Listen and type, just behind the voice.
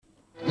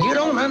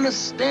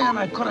understand?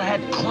 I could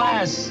have had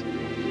class.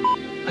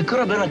 I could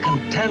have been a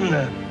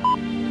contender.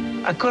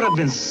 I could have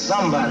been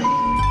somebody.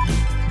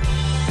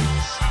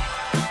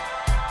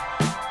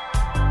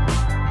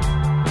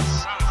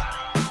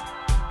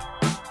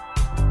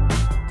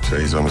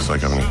 Today's almost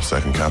like having a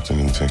second captain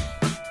in the team.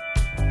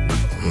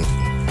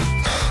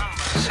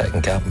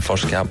 Second captain,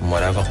 first captain,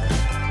 whatever.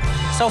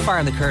 So far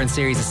in the current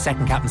series of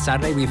Second Captain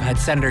Saturday, we've had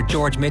Senator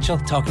George Mitchell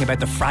talking about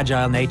the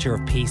fragile nature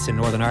of peace in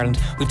Northern Ireland.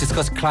 We've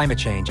discussed climate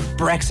change,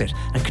 Brexit,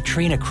 and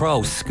Katrina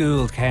Crowe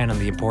schooled Ken on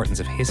the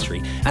importance of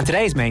history. And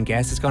today's main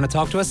guest is going to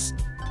talk to us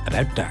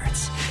about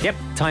darts. Yep,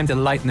 time to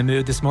lighten the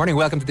mood this morning.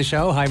 Welcome to the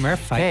show. Hi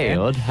Murph. Hi, hey Ken.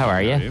 Odd, how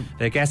are you?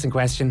 The guest in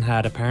question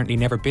had apparently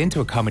never been to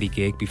a comedy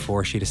gig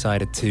before she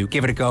decided to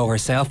give it a go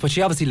herself, but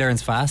she obviously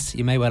learns fast.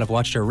 You may well have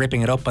watched her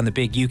ripping it up on the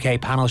big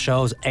UK panel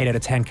shows, 8 out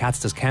of 10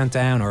 Cats Does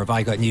Countdown, or Have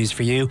I Got News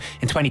For You.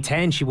 In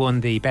 2010 she won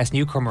the Best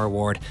Newcomer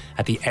Award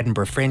at the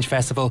Edinburgh Fringe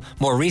Festival.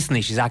 More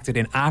recently she's acted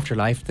in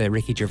Afterlife, the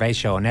Ricky Gervais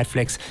show on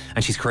Netflix,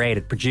 and she's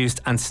created, produced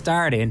and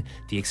starred in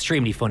the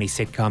extremely funny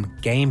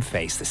sitcom Game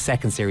Face, the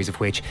second series of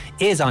which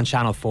is on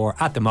Channel 4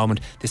 at the moment.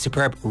 The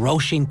superb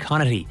Roisin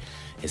Connaughey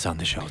is on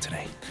the show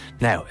today.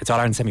 Now, it's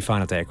All-Ireland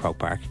semi-final day at Croke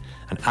Park,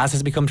 and as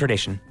has become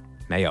tradition,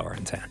 Mayo are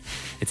in town.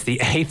 It's the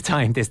 8th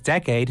time this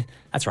decade.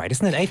 That's right,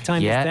 isn't it? 8th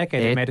time this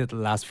decade. They made it the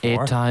last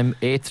 4.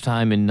 8th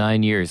time in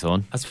 9 years,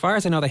 on. As far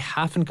as I know, they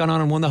haven't gone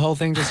on and won the whole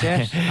thing just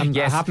yet.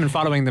 Yes. I haven't been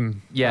following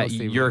them. Yeah,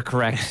 closely. you're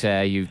correct.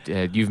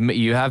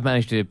 You have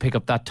managed to pick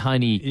up that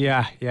tiny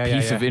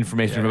piece of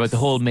information about the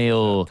whole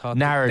Mayo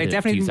narrative. They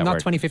definitely not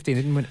 2015.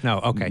 Didn't win. No,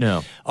 okay.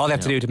 No. All they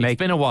have to do to make it's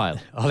been a while.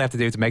 All they have to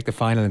do to make the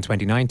final in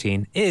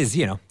 2019 is,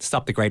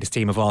 stop the greatest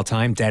team of all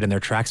time dead in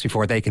their tracks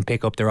before they can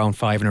pick up their own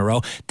 5 in a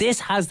row. This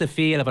has the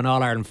feel of an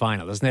All-Ireland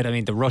final, doesn't it? I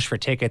mean, the rush for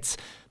tickets,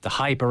 the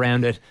hype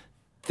around it,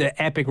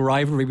 the epic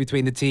rivalry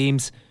between the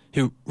teams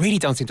who really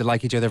don't seem to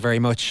like each other very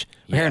much.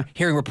 We're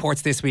hearing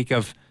reports this week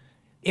of,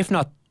 if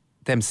not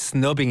them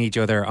snubbing each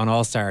other on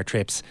all-star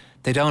trips,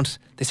 they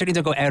certainly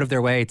don't go out of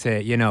their way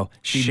to,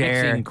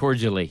 share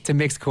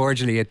mix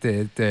cordially at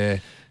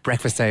the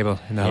breakfast table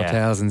in the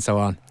hotels and so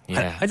on.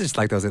 Yeah. I just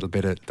like those little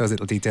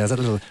details, that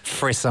little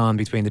frisson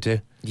between the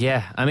two.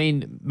 Yeah, I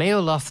mean, Mayo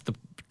lost the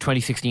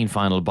 2016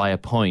 final by a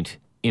point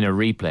in a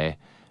replay,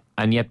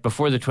 and yet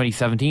before the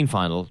 2017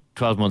 final,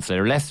 12 months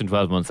later, less than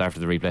 12 months after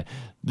the replay,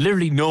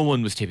 literally no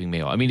one was tipping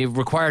Mayo. I mean, it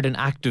required an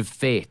act of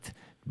faith,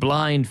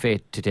 blind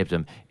faith, to tip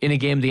them in a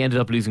game they ended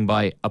up losing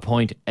by a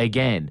point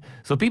again.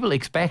 So people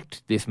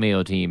expect this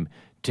Mayo team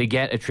to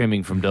get a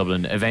trimming from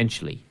Dublin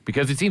eventually,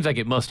 because it seems like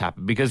it must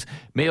happen, because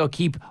Mayo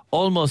keep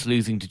almost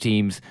losing to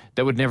teams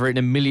that would never in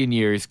a million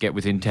years get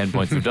within 10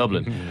 points of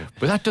Dublin.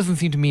 But that doesn't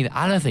seem to mean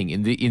anything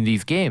in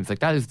these games. Like,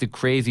 that is the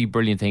crazy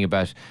brilliant thing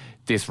about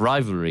this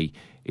rivalry,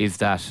 is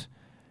that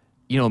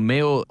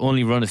Mayo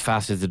only run as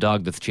fast as the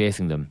dog that's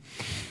chasing them.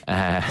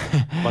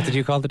 What did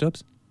you call the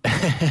Dubs?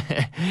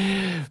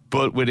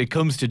 But when it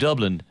comes to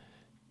Dublin,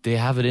 they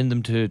have it in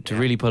them to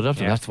really put it up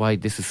to them. That's why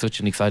this is such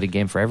an exciting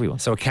game for everyone.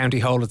 So a county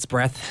hold its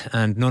breath,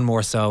 and none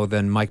more so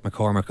than Mike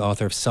McCormick,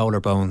 author of Solar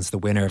Bones, the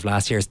winner of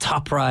last year's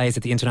top prize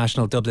at the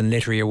International Dublin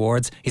Literary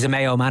Awards. He's a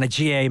Mayo man, a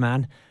GA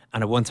man,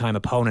 and a one-time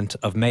opponent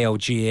of Mayo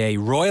GA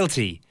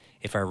royalty,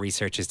 if our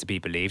research is to be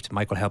believed.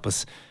 Mike will help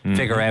us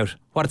figure out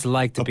what it's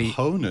like to be...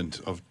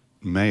 Opponent of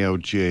Mayo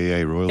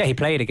GAA royalty? Yeah, he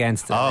played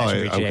against the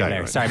legendary GAA player.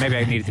 Right. Sorry, maybe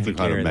I needed to be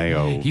clear.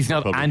 Mayo. He's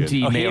not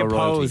anti-Mayo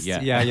royalty. Yeah.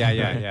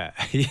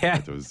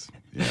 That was...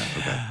 Yeah,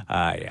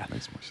 okay. Yeah.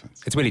 Makes more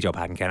sense. It's Willie Joe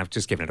Padden, Ken. I've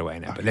just given it away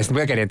now. But listen,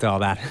 we'll get into all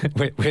that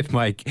with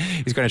Mike.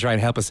 He's going to try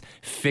and help us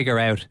figure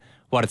out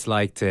what it's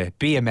like to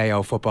be a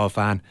Mayo football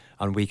fan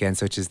on weekends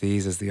such as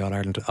these, as the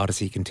All-Ireland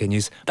Odyssey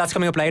continues. That's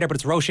coming up later, but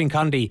it's Roisin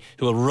Connaughey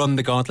who will run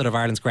the gauntlet of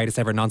Ireland's greatest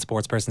ever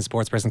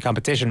sports-person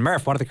competition.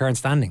 Murph, what are the current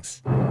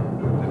standings?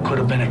 I could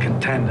have been a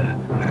contender.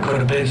 I could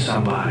have been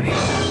somebody.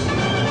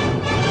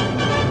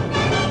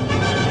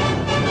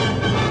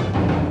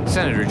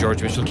 Senator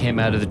George Mitchell came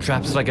out of the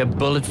traps like a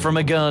bullet from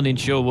a gun in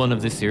show 1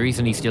 of this series,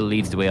 and he still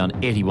leads the way on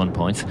 81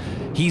 points.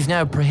 He's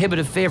now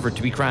prohibitive favourite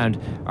to be crowned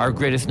our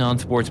greatest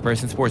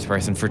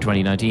sportsperson for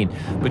 2019.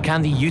 But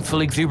can the youthful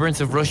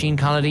exuberance of Roisin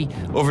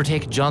Connaughey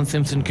overtake John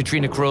Simpson,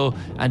 Katrina Crowe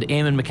and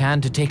Eamon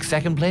McCann to take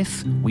second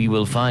place? We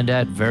will find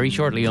out very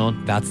shortly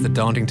on. That's the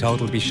daunting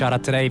total to be shot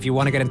at today. If you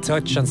want to get in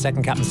touch on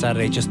Second Captain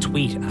Saturday, just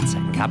tweet at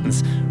Second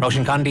Captains.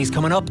 Roisin Connaughey's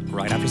coming up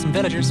right after some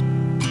Villagers.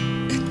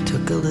 It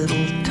took a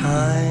little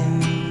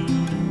time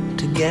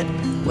to get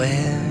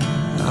where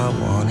I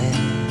wanted.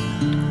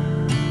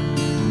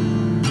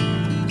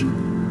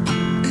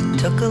 It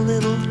took a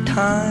little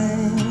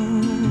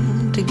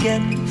time to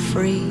get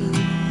free.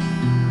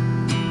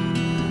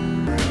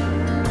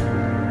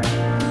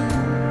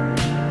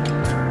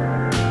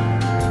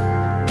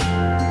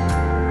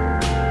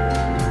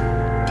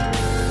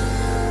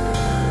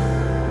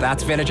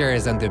 That's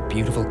Villagers and the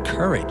beautiful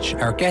Courage.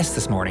 Our guest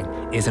this morning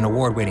is an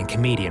award-winning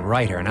comedian,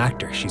 writer and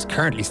actor. She's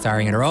currently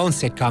starring in her own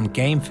sitcom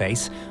Game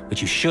Face, which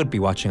you should be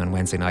watching on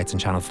Wednesday nights on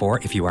Channel 4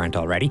 if you aren't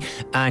already.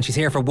 And she's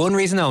here for one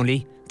reason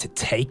only, to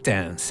take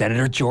down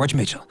Senator George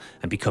Mitchell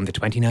and become the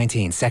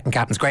 2019 Second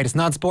Captain's Greatest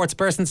Non-Sports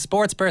Person,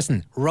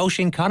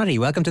 Roisin Connolly.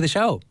 Welcome to the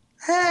show.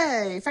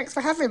 Hey, thanks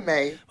for having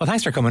me. Well,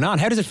 thanks for coming on.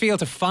 How does it feel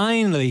to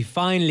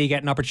finally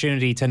get an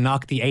opportunity to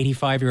knock the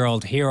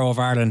 85-year-old hero of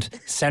Ireland,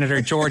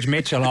 Senator George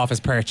Mitchell, off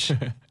his perch?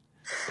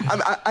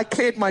 I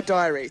cleared my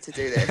diary to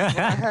do this. When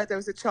I heard there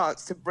was a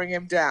chance to bring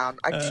him down,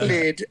 I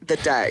cleared the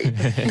day.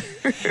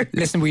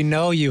 Listen, we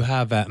know you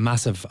have a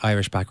massive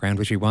Irish background,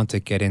 which we want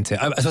to get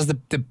into. I suppose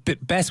the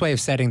best way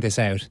of setting this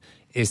out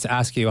is to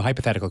ask you a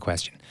hypothetical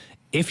question.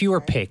 If you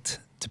were picked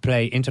to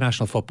play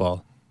international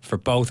football for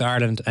both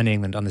Ireland and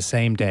England on the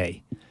same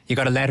day, you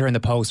got a letter in the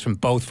post from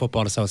both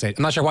football associations.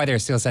 I'm not sure why they're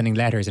still sending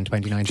letters in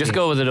 2019. Just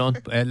go with it on.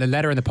 A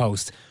letter in the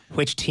post.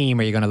 Which team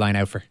are you going to line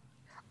out for?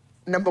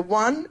 Number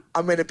one,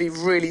 I'm going to be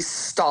really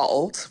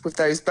startled with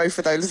both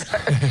of those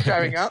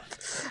showing up.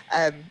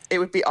 It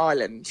would be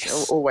Ireland.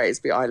 It'll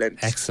always be Ireland.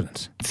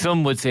 Excellent.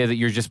 Some would say that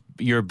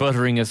you're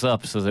buttering us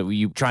up so that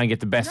you try and get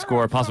the best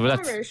score possible.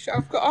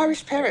 I've got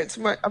Irish parents.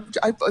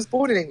 I was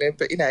born in England,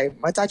 but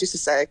my dad used to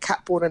say a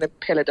cat born in a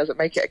pillar doesn't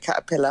make it a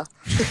caterpillar.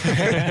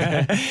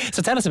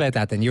 So tell us about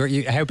that then.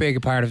 How big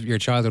a part of your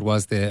childhood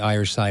was the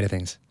Irish side of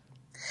things?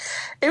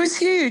 It was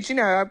huge,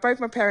 both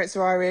my parents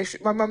are Irish.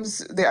 My mum's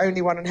the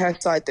only one on her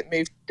side that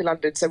moved to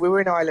London, so we were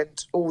in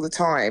Ireland all the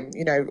time,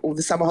 all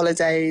the summer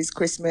holidays,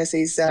 Christmas,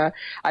 Easter.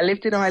 I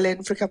lived in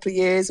Ireland for a couple of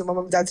years, and my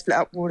mum and dad split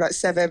up when we were like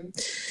 7.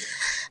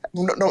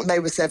 Not when they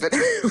were 7,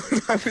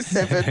 when I was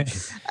 7.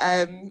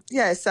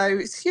 So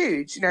it's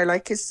huge,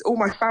 it's all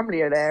my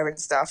family are there and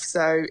stuff.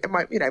 So,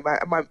 my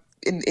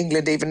in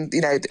England, even,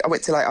 I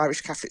went to like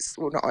Irish Catholic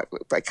school, not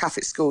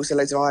Catholic school, so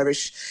loads of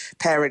Irish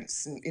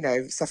parents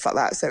and, stuff like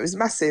that. So it was a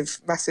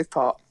massive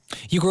part.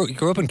 You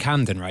grew up in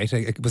Camden, right?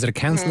 Was it a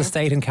council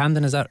estate in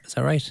Camden? Is that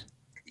right?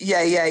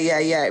 Yeah.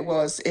 It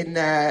was in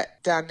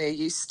down near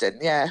Euston,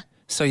 yeah.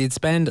 So you'd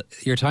spend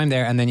your time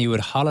there and then you would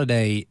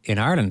holiday in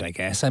Ireland, I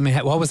guess. I mean,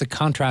 what was the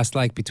contrast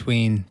like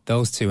between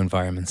those two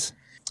environments?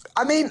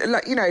 I mean,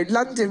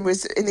 London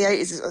was in the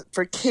 80s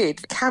for a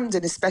kid,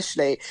 Camden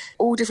especially,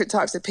 all different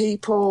types of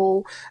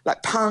people,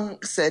 like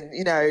punks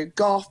and,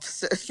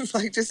 goths, and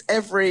like just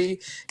every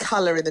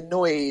colour in the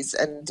noise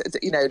and,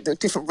 the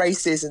different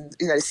races and,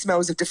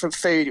 smells of different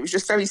food. It was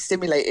just very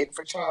stimulating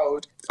for a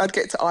child. I'd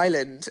get to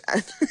Ireland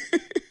and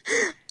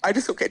I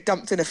just sort of get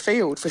dumped in a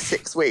field for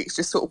 6 weeks,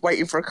 just sort of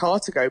waiting for a car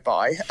to go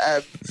by.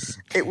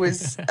 It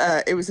was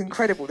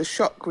incredible. The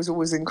shock was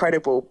always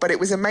incredible, but it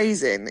was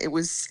amazing. It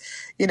was,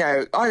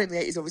 Ireland in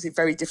the 80s is obviously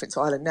very different to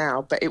Ireland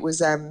now, but it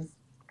was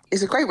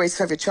it's a great way to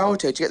have your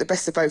childhood. You get the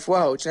best of both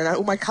worlds.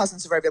 All my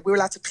cousins were over there. We were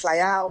allowed to play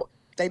out.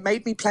 They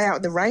made me play out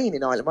in the rain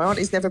in Ireland. My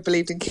auntie's never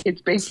believed in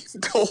kids being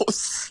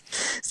indoors.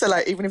 So,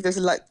 even if there's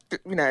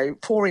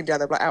pouring down,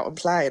 they're out and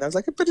play. And I was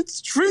like, but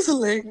it's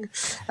drizzling.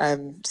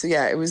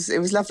 It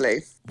was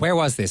lovely. Where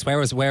was this? Where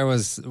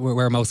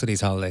were most of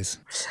these holidays?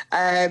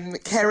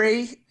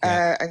 Kerry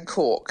and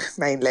Cork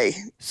mainly.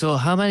 So,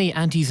 how many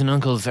aunties and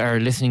uncles are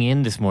listening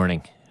in this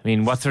morning? I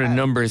mean, what sort of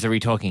numbers are we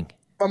talking?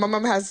 Well, my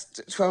mum has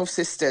 12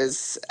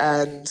 sisters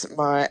and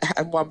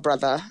one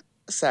brother.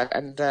 So,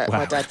 and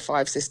my dad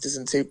 5 sisters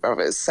and 2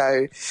 brothers.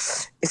 So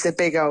it's a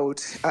big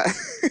old,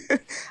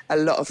 a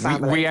lot of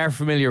family. We are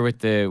familiar with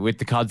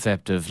the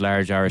concept of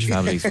large Irish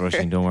families,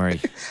 Roisin, don't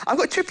worry. I've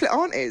got triplet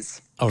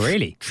aunties. Oh,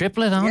 really?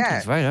 Triplet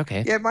aunties, right,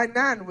 okay. Yeah, my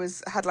nan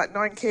had like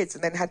 9 kids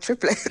and then had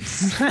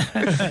triplets.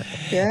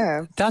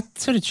 Yeah. That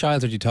sort of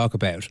childhood you talk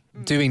about,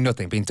 doing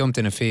nothing, being dumped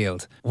in a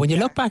field. When you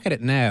look back at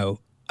it now,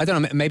 I don't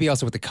know, maybe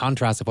also with the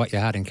contrast of what you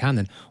had in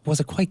Camden,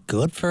 was it quite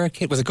good for a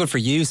kid? Was it good for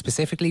you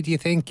specifically, do you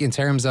think, in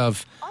terms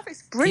of... Oh,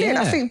 it's brilliant.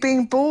 Yeah. I think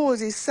being bored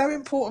is so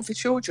important for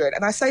children.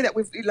 And I say that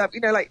with,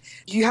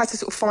 you had to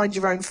sort of find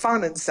your own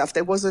fun and stuff.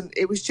 It was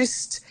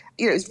just...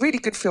 it was really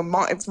good for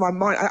my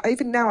mind.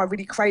 Even now, I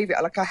really crave it.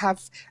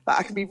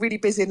 I can be really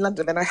busy in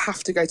London, then I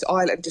have to go to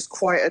Ireland and just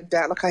quieten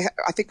down.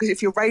 I think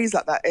if you're raised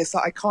like that, it's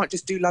like I can't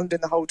just do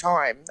London the whole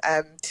time.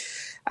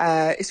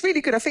 It's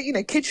really good. I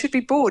think, kids should be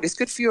bored. It's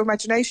good for your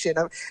imagination.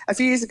 A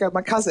few years ago,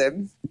 my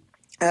cousin...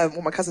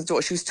 my cousin's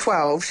daughter, she was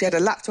 12. She had a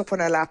laptop on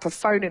her lap, a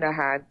phone in her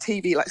hand,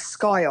 TV, like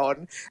Sky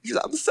on. She was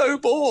like, I'm so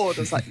bored.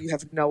 I was like, you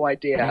have no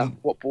idea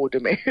what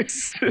boredom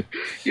is.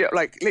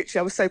 Literally,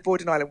 I was so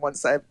bored in Ireland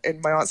once.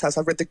 In my aunt's house,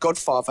 I read The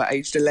Godfather at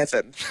aged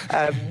 11.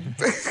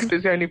 It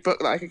was the only book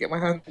that I could get my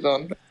hands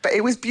on. But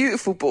it was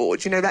beautiful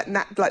bored,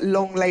 that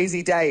long,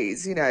 lazy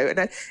days,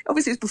 And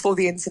obviously, it was before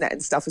the internet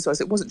and stuff as well.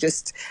 So it wasn't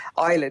just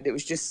Ireland. It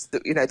was just,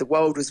 the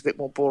world was a bit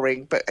more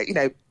boring. But,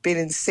 being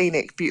in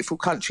scenic, beautiful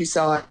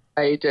countryside,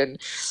 and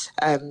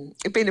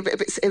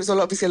it was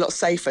obviously a lot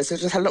safer, so I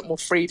just had a lot more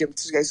freedom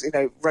to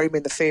go, roam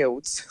in the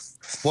fields.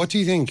 What do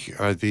you think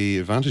are the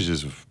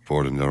advantages of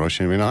boredom, though,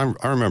 Roisin? I mean,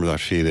 I remember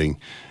that feeling,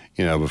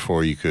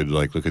 before you could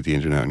look at the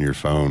internet on your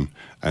phone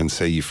and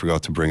say you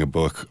forgot to bring a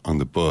book on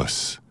the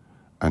bus,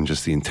 and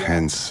just the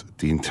intense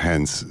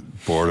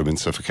boredom and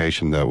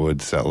suffocation that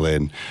would settle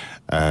in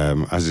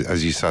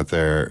as you sat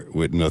there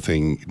with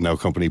no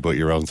company but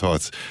your own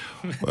thoughts.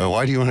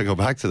 Why do you want to go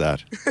back to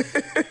that?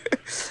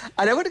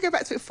 I don't want to go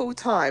back to it full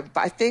time,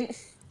 but I think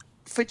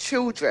for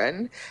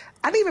children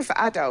and even for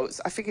adults,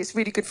 I think it's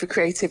really good for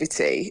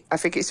creativity. I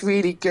think it's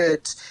really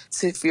good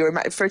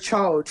for a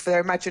child, for their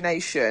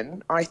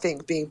imagination. I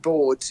think being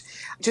bored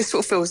just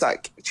sort of feels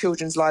like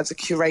children's lives are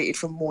curated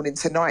from morning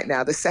to night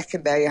now. The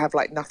second they have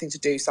like nothing to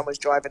do, someone's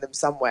driving them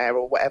somewhere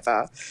or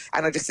whatever.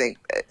 And I just think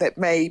that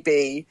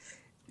maybe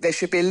there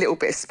should be a little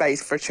bit of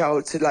space for a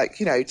child to, like,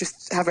 you know,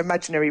 just have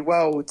imaginary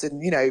worlds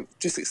and, you know,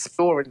 just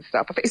explore and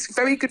stuff. I think it's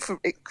very good for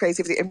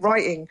creativity. And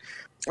writing,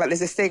 like,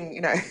 there's this thing,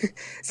 you know,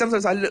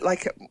 sometimes I look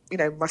like, you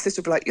know, my sister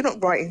will be like, you're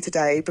not writing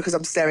today because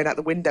I'm staring out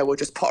the window or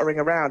just pottering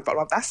around. But I'm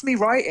like, that's me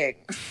writing.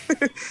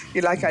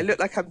 You're like, I look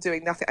like I'm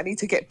doing nothing. I need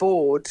to get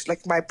bored.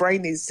 Like, my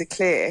brain needs to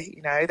clear,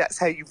 you know, that's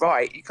how you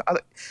write.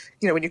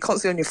 You know, when you're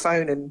constantly on your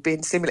phone and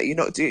being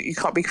stimulated, you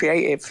can't be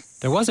creative.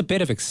 There was a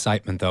bit of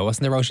excitement, though,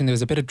 wasn't there, Roisin? There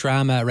was a bit of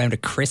drama around a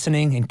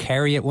christening in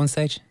Kerry at one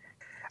stage.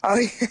 Oh,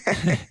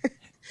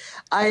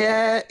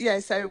 yeah.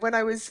 So when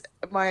I was,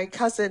 my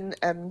cousin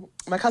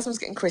was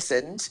getting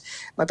christened,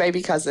 my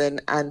baby cousin,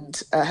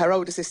 and her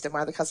older sister,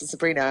 my other cousin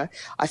Sabrina,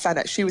 I found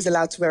out she was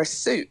allowed to wear a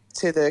suit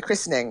to the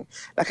christening,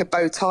 like a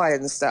bow tie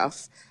and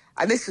stuff.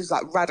 And this was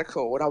like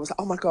radical. And I was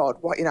like, oh my God,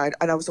 what, you know,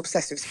 and I was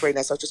obsessed with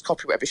Sabrina, so I just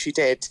copied whatever she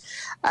did.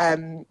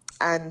 And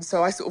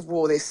so I sort of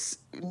wore this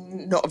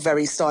not a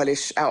very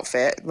stylish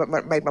outfit,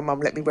 made my mum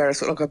let me wear a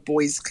sort of like a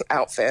boy's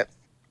outfit.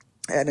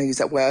 I don't use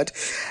that word.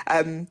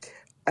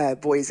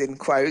 Boys in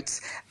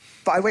quotes.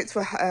 But I went to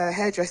a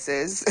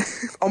hairdresser's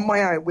on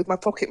my own with my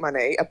pocket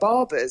money, a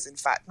barber's, in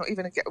fact, not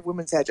even a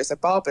woman's hairdresser,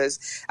 barber's,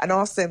 and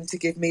asked them to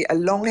give me a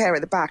long hair at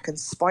the back and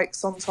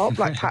spikes on top,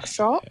 like Pat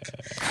Sharp.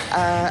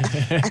 And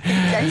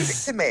he gave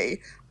it to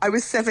me. I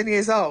was 7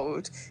 years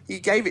old. He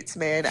gave it to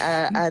me,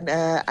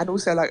 and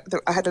also like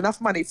I had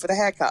enough money for the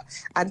haircut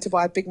and to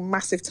buy a big,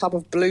 massive tub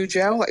of blue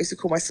gel, that I used to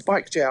call my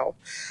spike gel.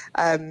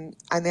 And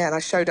then I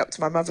showed up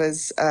to my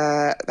mother's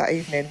that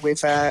evening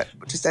with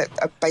just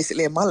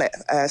basically a mullet,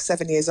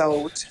 7 years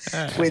old,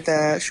 with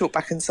short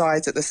back and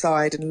sides at the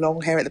side and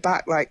long hair at the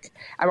back. Like,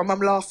 and my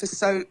mum laughed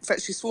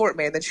she swore at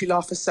me, and then she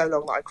laughed for so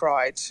long that I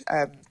cried.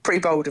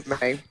 Pretty bold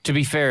of me. To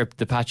be fair,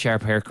 the Pat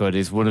Sharp haircut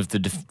is one of the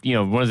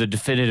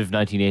definitive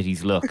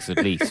 1980s looks.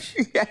 At least.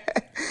 Yeah.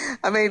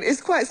 I mean,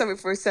 it's quite something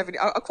for a 70.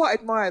 I quite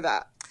admire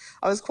that.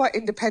 I was quite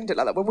independent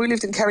like that. When we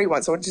lived in Kerry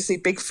once, I wanted to see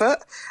Bigfoot,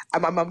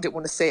 and my mum didn't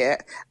want to see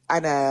it.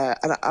 And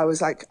I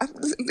was like,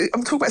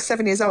 I'm talking about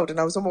 7 years old, and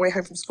I was on my way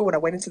home from school, and I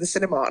went into the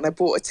cinema, and I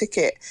bought a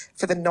ticket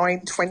for the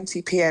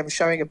 9:20 p.m.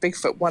 showing of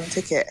Bigfoot, one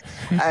ticket.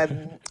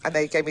 And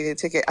they gave me the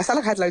ticket. I sound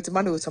like I had loads of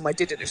money all the time. I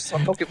didn't. It was just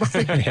my pocket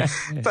money. Yeah.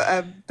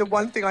 But the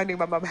one thing I knew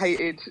my mum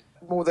hated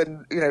more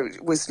than, you know,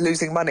 was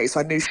losing money, so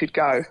I knew she'd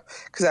go.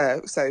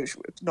 Because so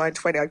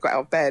 9:20, I got out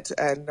of bed,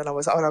 and then I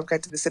was, I'm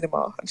going to the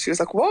cinema, and she was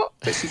like, what?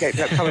 But she gave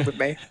me coming with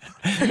me.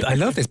 I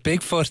love this.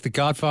 Bigfoot, The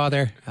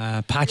Godfather,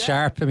 Pat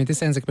Sharp. I mean, this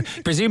sounds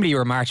like... Presumably you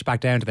were marched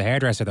back down to the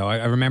hairdresser, though.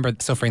 I remember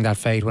suffering that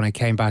fate when I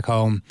came back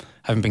home,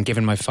 having been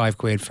given my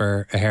 £5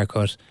 for a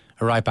haircut.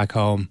 I arrived back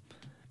home.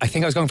 I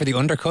think I was going for the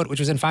undercut, which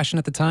was in fashion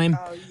at the time.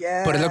 Oh,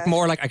 yeah. But it looked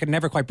more like, I could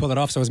never quite pull it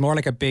off, so it was more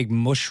like a big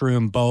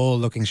mushroom bowl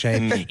looking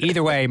shape.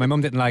 Either way, my mum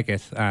didn't like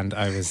it, and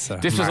I was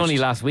This was only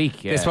last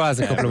week. Yeah. This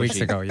was a couple of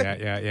weeks ago,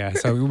 yeah.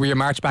 So were you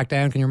marched back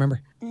down, can you remember?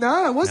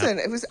 No, I wasn't.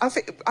 No. It was. I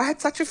think I had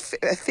such a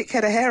thick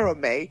head of hair on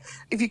me.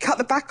 If you cut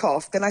the back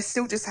off, then I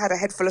still just had a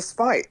head full of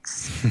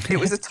spikes. It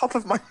was the top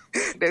of my...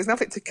 There was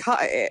nothing to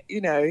cut at it, you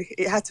know.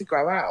 It had to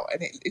grow out,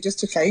 and it just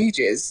took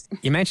ages.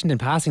 You mentioned in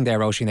passing there,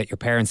 Roisin, that your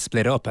parents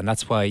split up, and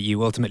that's why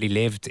you ultimately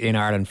lived in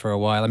Ireland for a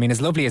while. I mean, as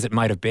lovely as it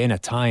might have been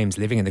at times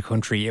living in the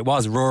country, it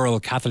was rural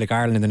Catholic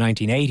Ireland in the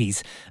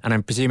 1980s, and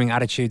I'm presuming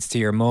attitudes to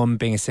your mum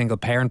being a single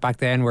parent back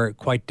then were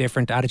quite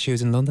different to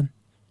attitudes in London?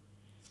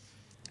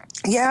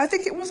 Yeah, I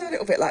think it was a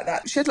little bit like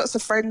that. She had lots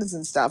of friends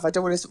and stuff. I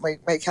don't want to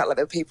make out like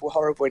there were people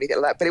horrible or anything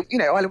like that. But, you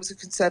know, Ireland was a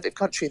conservative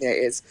country in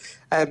the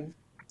 80s.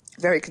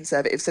 Very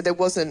conservative. So there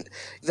wasn't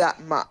that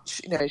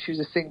much, you know, she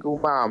was a single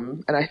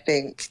mum. And I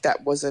think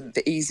that wasn't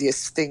the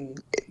easiest thing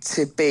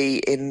to be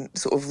in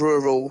sort of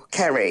rural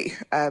Kerry.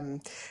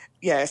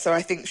 So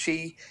I think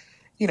she...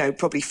 you know,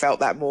 probably felt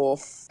that more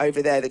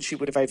over there than she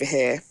would have over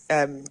here.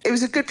 It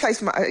was a good place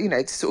for my, you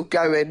know, to sort of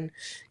go and,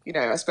 you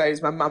know, I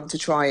suppose my mum to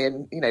try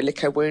and, you know,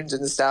 lick her wounds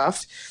and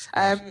stuff.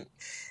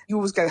 You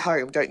always go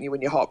home, don't you,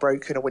 when you're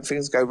heartbroken or when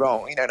things go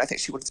wrong, you know, and I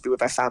think she wanted to be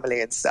with her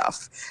family and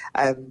stuff.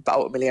 But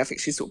ultimately, I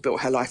think she sort of built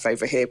her life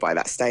over here by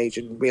that stage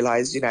and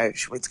realised, you know,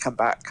 she wanted to come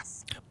back.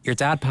 Your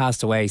dad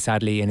passed away,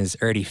 sadly, in his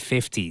early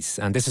 50s,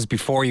 and this is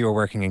before you were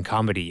working in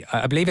comedy.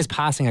 I believe his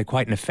passing had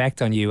quite an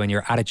effect on you and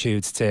your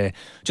attitudes to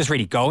just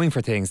really going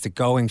for things, to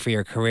going for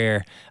your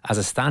career as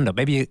a stand-up.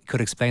 Maybe you could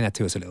explain that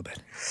to us a little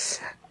bit.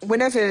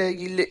 Whenever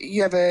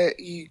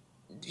you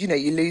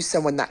lose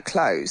someone that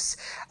close,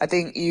 I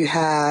think you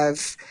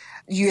have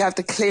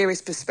the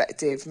clearest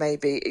perspective,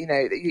 maybe, you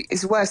know,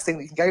 it's the worst thing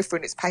that you can go through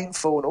and it's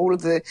painful and all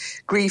of the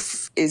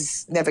grief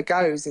never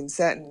goes in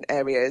certain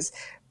areas.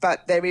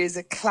 But there is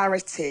a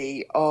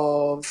clarity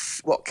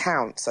of what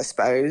counts, I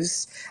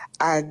suppose,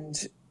 and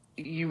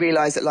you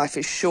realise that life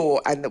is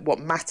short and that what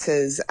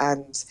matters,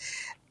 and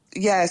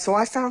Yeah, so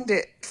I found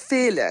it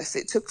fearless.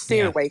 It took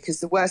fear away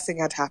because the worst thing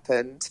had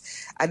happened.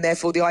 And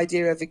therefore the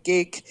idea of a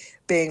gig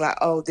being like,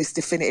 oh, this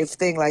definitive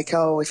thing, like,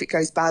 oh, if it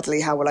goes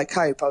badly, how will I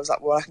cope? I was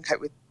like, well, I can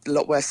cope with a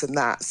lot worse than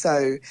that.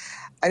 So,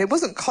 and it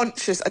wasn't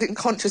conscious. I didn't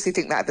consciously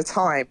think that at the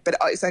time, but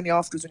it's only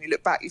afterwards when you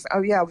look back, you think,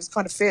 oh yeah, I was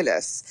kind of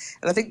fearless.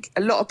 And I think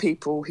a lot of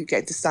people who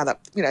get into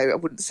stand-up, you know, I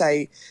wouldn't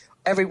say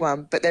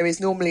everyone, but there is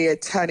normally a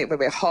turning,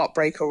 maybe a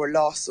heartbreak or a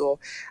loss or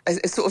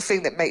a sort of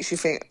thing that makes you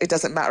think it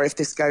doesn't matter if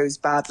this goes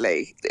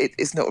badly.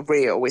 It's not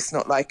real. It's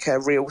not like a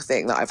real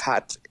thing that I've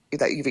had,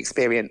 that you've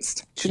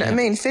experienced. Do you know what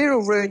I mean? Fear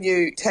will ruin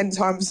you 10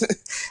 times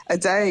a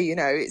day. You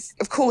know, it's,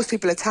 of course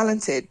people are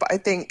talented, but I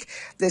think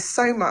there's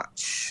so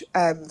much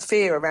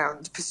fear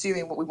around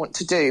pursuing what we want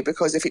to do,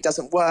 because if it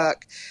doesn't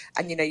work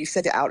and, you know, you've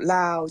said it out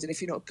loud, and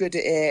if you're not good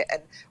at it,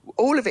 and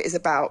all of it is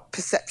about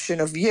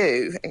perception of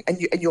you and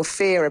your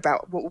fear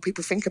about what will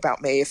people think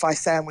about me. If I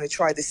say I'm going to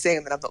try this thing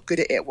and then I'm not good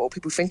at it, what will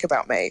people think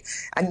about me?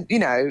 And, you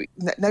know,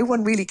 no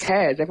one really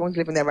cares. Everyone's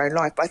living their own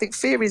life. But I think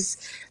fear is,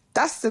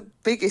 that's the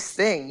biggest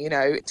thing, you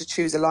know, to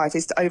choose a life,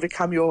 is to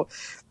overcome your,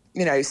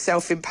 you know,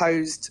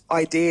 self-imposed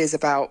ideas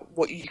about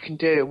what you can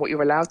do and what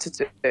you're allowed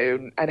to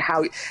do, and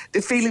how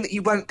the feeling that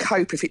you won't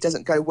cope if it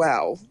doesn't go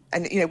well.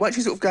 And, you know, once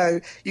you sort of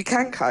go, you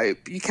can cope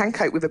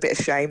with a bit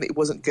of shame that it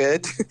wasn't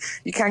good.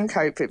 You can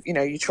cope if, you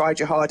know, you tried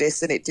your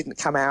hardest and it didn't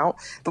come out.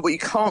 But what you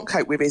can't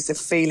cope with is the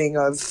feeling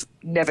of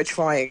never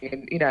trying.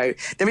 And, you know,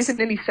 there isn't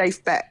any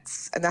safe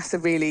bets. And that's I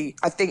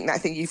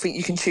think you think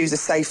you can choose a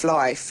safe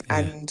life.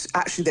 And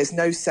actually there's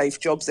no safe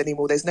jobs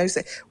anymore. There's no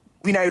safe,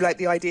 you know, like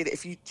the idea that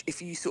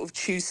if you sort of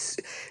choose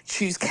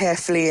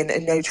carefully and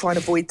you know, try and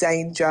avoid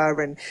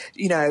danger, and,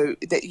 you know,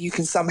 that you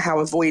can somehow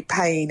avoid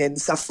pain and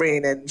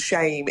suffering and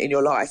shame in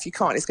your life. You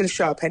can't. It's going to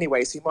show up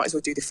anyway, so you might as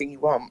well do the thing you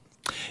want.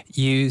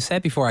 You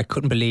said before, I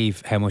couldn't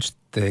believe how much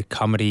the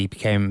comedy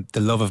became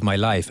the love of my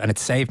life, and it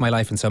saved my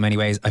life in so many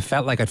ways. I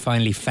felt like I'd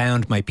finally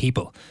found my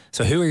people.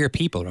 So who are your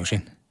people,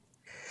 Roisin?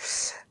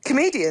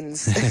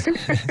 Comedians.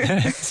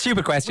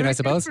 Stupid question, I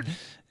suppose.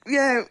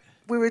 Yeah.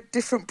 We're a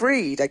different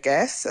breed, I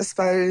guess, I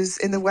suppose,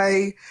 in the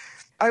way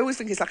I always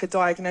think it's like a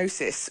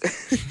diagnosis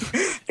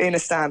being a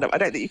stand-up. I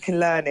don't think you can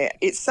learn it.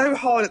 It's so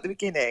hard at the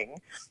beginning.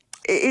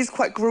 It is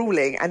quite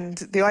grueling, and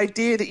the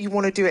idea that you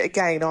want to do it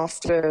again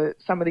after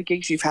some of the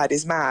gigs you've had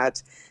is mad.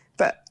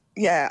 But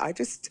yeah,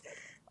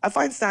 I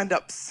find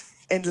stand-ups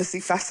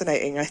endlessly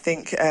fascinating. I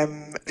think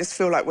just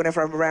feel like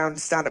whenever I'm around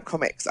stand-up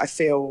comics, I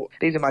feel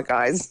these are my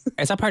guys.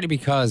 Is that partly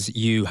because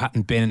you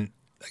hadn't been,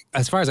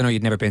 as far as I know,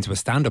 you'd never been to a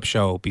stand-up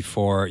show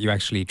before you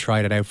actually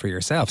tried it out for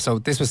yourself? So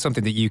this was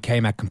something that you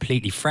came at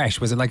completely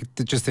fresh. Was it like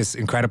just this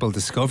incredible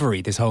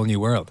discovery, this whole new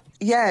world?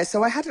 Yeah,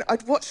 so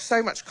I'd watched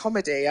so much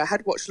comedy. I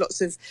had watched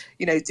lots of,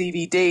 you know,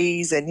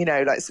 DVDs, and, you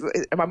know, like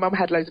my mum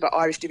had loads of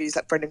Irish DVDs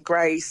like Brendan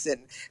Grace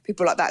and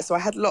people like that. So I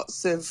had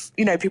lots of,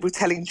 you know, people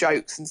telling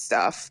jokes and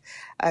stuff.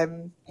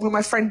 When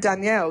my friend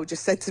Danielle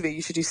just said to me,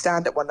 you should do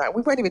stand-up one night.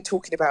 We weren't even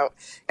talking about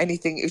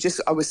anything. It was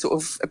just, I was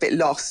sort of a bit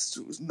lost,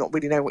 not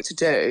really knowing what to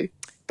do.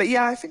 But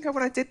yeah, I think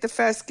when I did the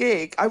first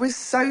gig, I was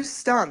so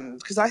stunned,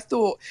 because I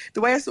thought,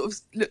 the way I sort of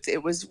looked at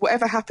it was,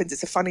 whatever happens,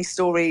 it's a funny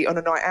story on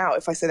a night out.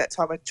 If I say that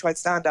time I tried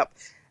stand-up.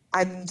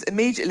 And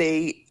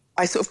immediately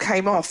I sort of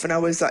came off, and I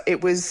was like,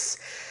 it was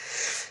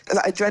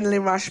like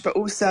adrenaline rush, but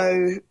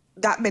also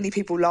that many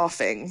people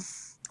laughing.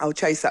 I'll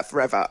chase that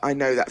forever. I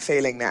know that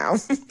feeling now.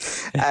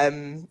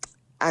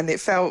 And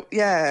it felt,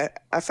 I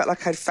felt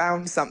like I'd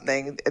found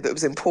something that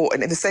was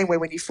important, in the same way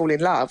when you fall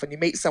in love and you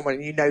meet someone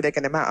and you know they're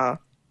going to matter.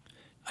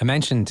 I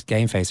mentioned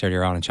Game Face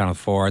earlier on Channel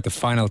 4. The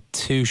final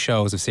 2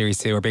 shows of Series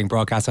 2 are being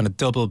broadcast on a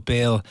double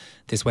bill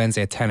this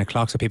Wednesday at 10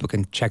 o'clock, so people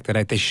can check that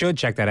out. They should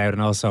check that out,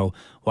 and also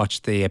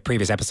watch the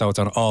previous episodes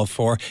on all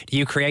 4.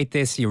 You create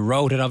this, you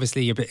wrote it,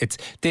 obviously.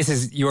 This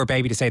is your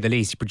baby, to say the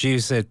least. You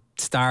produce it,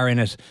 star in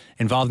it,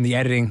 involved in the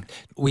editing.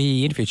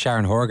 We interviewed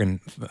Sharon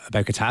Horgan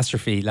about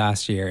Catastrophe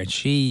last year, and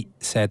she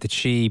said that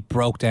she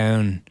broke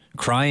down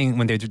crying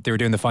when they were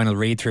doing the final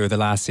read-through of the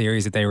last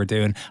series that they were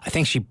doing. I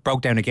think she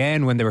broke down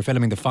again when they were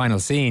filming the final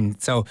scene.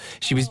 So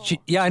she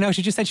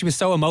just said she was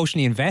so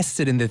emotionally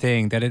invested in the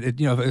thing that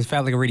it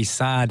felt like a really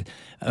sad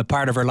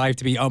part of her life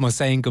to be almost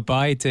saying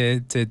goodbye to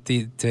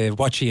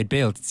what she had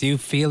built. Do you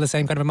feel the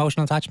same kind of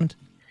emotional attachment?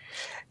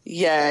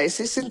 Yeah,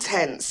 it's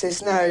intense. It's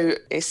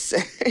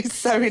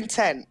so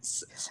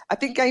intense. I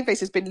think Game Face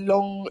has been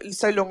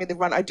so long in the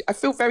run. I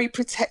feel very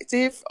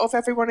protective of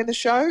everyone in the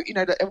show. You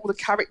know, all the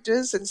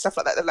characters and stuff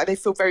like that. Like, they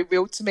feel very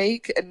real to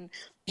me. And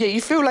yeah,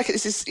 you feel like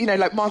this is, you know,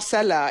 like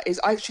Marcella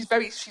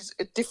she's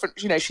a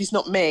different, you know, she's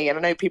not me. And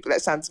I know people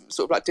that sounds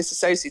sort of like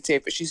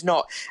disassociative, but she's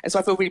not. And so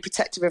I feel really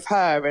protective of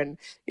her. And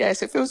yeah,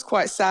 so it feels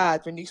quite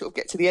sad when you sort of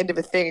get to the end of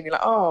a thing and you're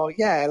like, oh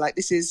yeah, like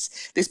this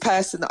is this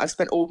person that I've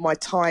spent all my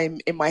time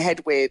in my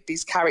head with,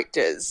 these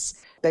characters.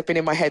 They've been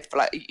in my head for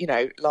like, you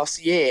know,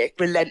 last year,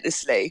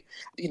 relentlessly.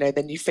 You know,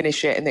 then you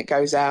finish it and it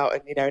goes out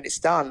and, you know, and it's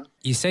done.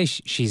 You say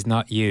she's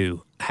not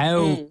you.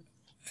 How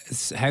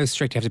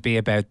strict do you have to be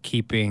about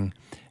keeping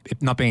it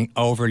not being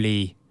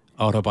overly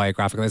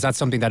autobiographical? Is that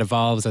something that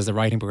evolves as the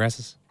writing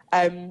progresses?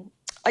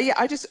 Yeah,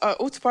 I just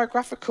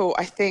autobiographical.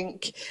 I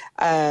think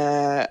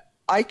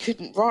I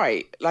couldn't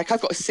write. Like,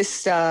 I've got a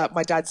sister.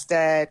 My dad's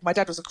dead. My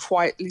dad was a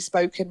quietly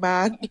spoken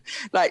man,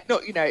 like,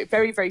 not,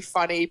 very, very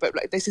funny. But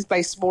like, this is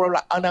based more on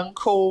like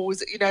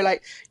uncles.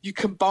 Like, you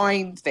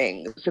combine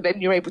things, so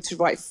then you're able to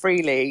write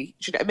freely.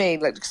 Do you know what I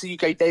mean? Like, so you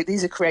go,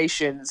 these are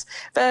creations,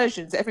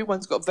 versions.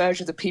 Everyone's got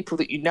versions of people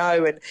that you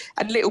know,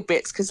 and little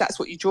bits, because that's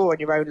what you draw in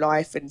your own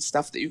life and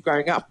stuff that you're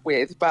growing up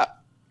with. But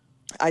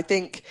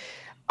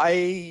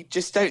I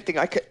just don't think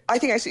I could. I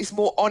think actually it's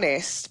more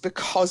honest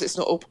because it's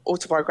not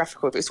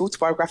autobiographical. If it's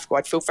autobiographical,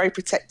 I'd feel very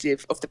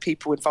protective of the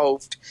people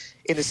involved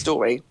in the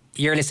story.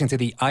 You're listening to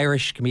the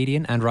Irish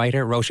comedian and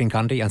writer Roisin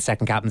Connolly on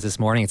Second Captains this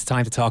morning. It's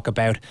time to talk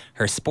about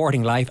her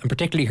sporting life and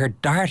particularly her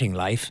darting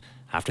life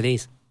after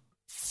these.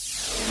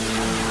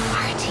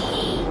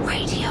 RTE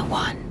Radio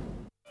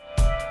 1.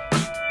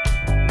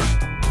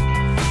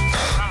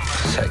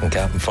 Second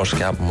captain, first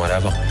captain,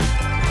 whatever.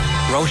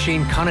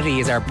 Roisin Connolly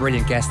is our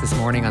brilliant guest this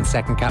morning on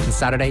Second Captain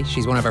Saturday.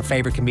 She's one of our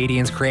favourite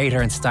comedians, creator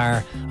and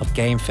star of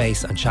Game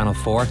Face on Channel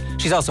 4.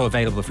 She's also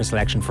available for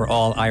selection for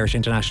all Irish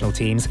international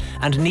teams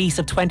and niece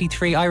of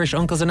 23 Irish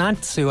uncles and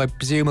aunts who I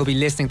presume will be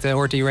listening to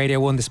RTE Radio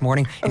 1 this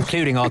morning,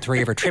 including all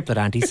three of her triplet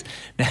aunties.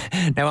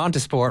 Now on to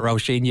sport,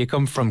 Roisin. You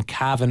come from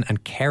Cavan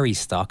and Kerry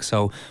stock,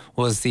 so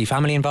was the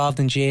family involved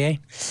in GAA?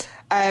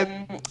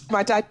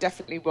 My dad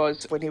definitely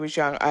was when he was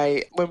young.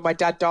 When my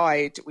dad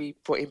died, we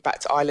brought him back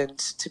to Ireland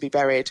to be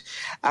buried,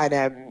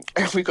 and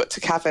we got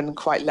to Cavan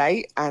quite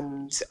late,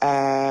 and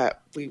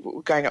we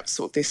were going up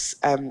sort of this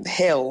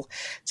hill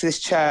to this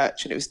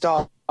church, and it was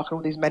dark, and all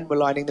these men were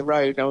lining the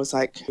road, and I was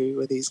like, "Who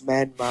are these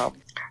men, Mum?"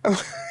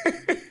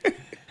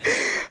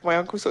 My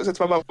uncle sort of said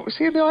to my mum, "Was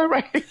she in the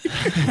IRA?"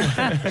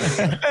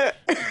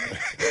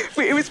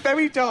 But it was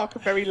very dark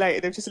and very late,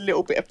 and there was just a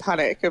little bit of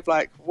panic of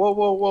like, whoa,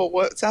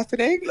 what's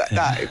happening? Like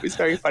that. It was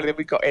very funny. Then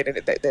we got in, and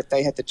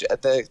they had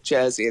the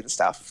jersey and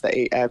stuff, that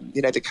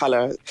the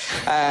colour,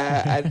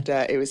 and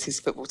it was his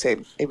football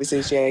team. It was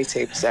his GAA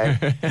team, so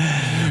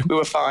we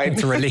were fine.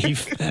 It's a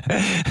relief.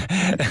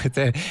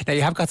 Now,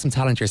 you have got some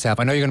talent yourself.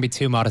 I know you're going to be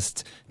too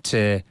modest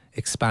to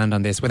expand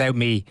on this without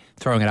me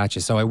throwing it at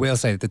you, so I will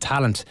say that the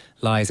talent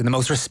lies in the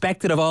most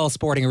respected of all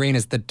sporting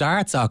arenas, the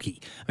darts hockey.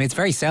 I mean, it's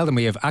very seldom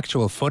we have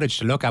actual footage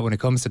to look at when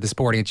it comes to the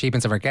sporting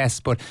achievements of our guests,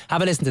 but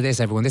have a listen to this,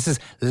 everyone. This is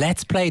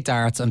Let's Play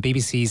Darts on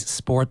BBC's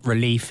Sport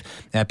Relief,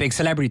 a big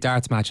celebrity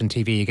darts match on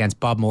TV against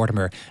Bob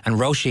Mortimer, and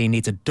Roisin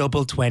needs a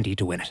double 20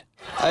 to win it.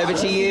 Over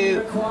to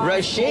you,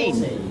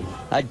 Roisin.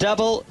 A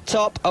double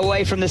top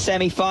away from the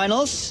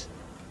semi-finals.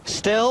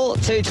 Still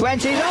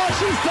 220. Oh,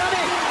 she's done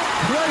it!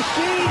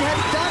 Roisin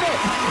has done it!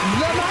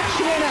 The match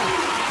winner!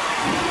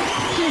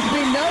 She's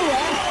been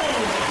nowhere,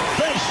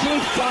 but she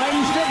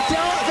finds the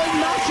dart that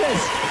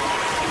matters!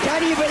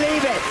 Can you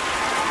believe it?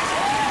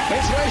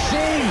 It's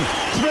Roisin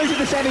through to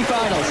the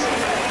semi-finals.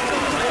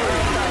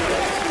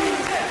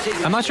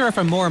 I'm not sure if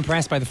I'm more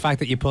impressed by the fact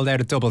that you pulled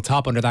out a double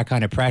top under that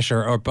kind of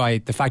pressure, or by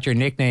the fact your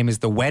nickname is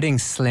the Wedding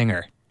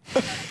Slinger.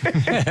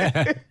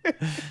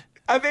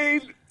 I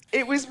mean,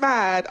 it was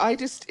mad.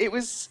 It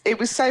was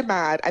so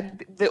mad,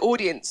 and the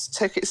audience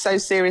took it so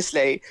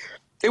seriously.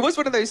 It was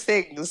one of those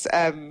things.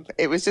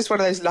 It was just one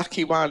of those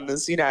lucky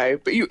ones,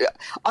 But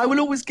I will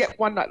always get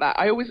one like that.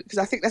 Because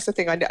I think that's the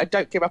thing. I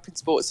don't give up in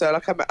sports. So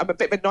like I'm a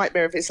bit of a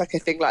nightmare if it's like a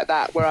thing like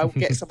that where I'll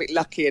get something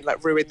lucky and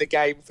like ruin the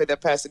game for the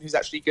person who's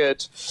actually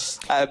good.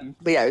 But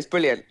yeah, it was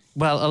brilliant.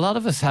 Well, a lot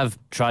of us have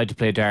tried to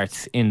play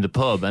darts in the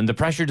pub, and the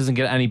pressure doesn't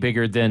get any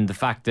bigger than the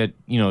fact that,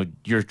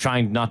 you're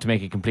trying not to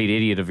make a complete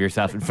idiot of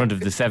yourself in front of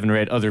the 7 or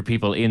 8 other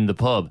people in the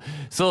pub.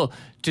 So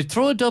to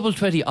throw a double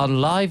 20 on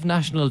live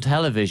national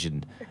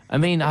television, I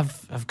mean,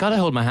 I've got to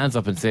hold my hands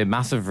up and say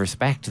massive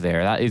respect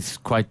there. That is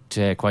quite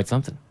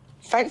something.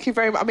 Thank you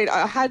very much. I mean,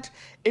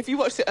 if you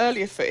watch the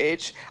earlier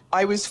footage,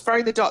 I was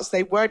throwing the darts.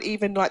 They weren't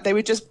even they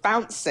were just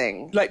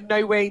bouncing, like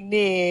nowhere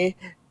near.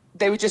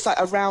 They were just like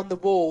around the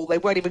wall. They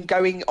weren't even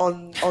going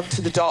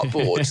onto the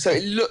dartboard. So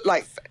it looked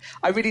like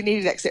I really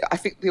needed exit. I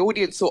think the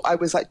audience thought I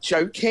was like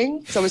joking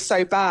because I was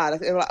so bad.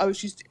 They were like, "Oh, is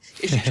she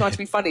trying to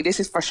be funny? This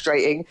is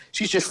frustrating.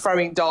 She's just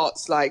throwing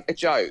darts like a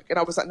joke." And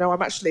I was like, "No, I'm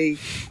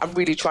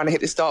really trying to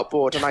hit this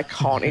dartboard, and I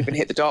can't even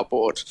hit the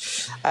dartboard."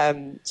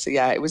 So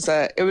yeah, it was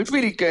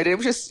really good. It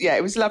was just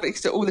it was lovely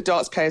because all the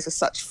darts players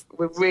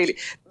were really,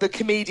 the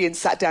comedians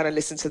sat down and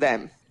listened to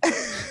them.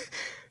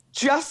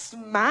 Just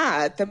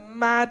mad, the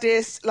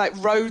maddest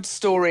road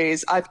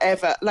stories I've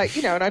ever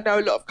and I know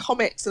a lot of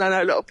comics and I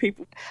know a lot of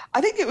people.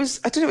 I think it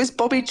was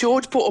Bobby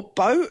George bought a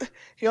boat.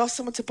 He asked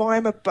someone to buy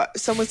him a boat.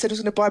 Someone said he was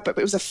going to buy a boat, but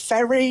it was a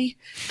ferry.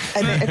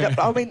 And it ended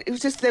up, it was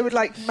just, they were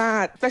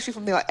mad, especially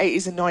from the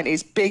 80s and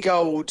 90s, big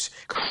old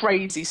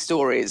crazy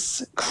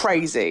stories.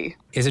 Crazy.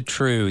 Is it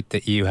true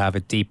that you have a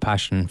deep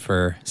passion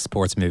for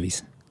sports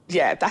movies?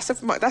 Yeah,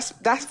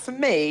 that for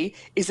me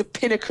is a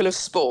pinnacle of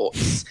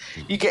sports.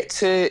 You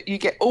get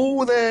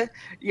all the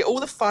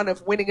fun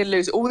of winning and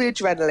losing, all the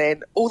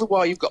adrenaline, all the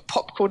while you've got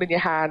popcorn in your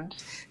hand,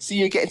 so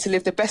you're getting to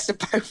live the best of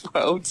both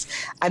worlds,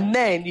 and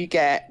then you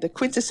get the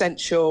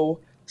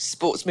quintessential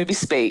sports movie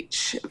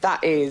speech.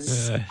 That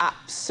is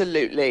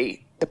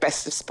absolutely the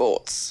best of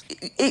sports.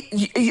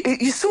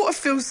 You sort of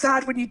feel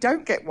sad when you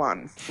don't get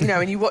one, you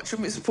know, and you watch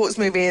a sports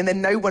movie and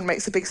then no one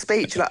makes a big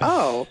speech. You're like,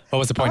 oh, what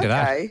was the point of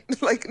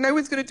that? Like, no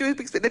one's going to do a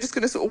big speech. They're just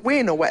going to sort of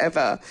win or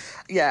whatever.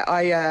 Yeah,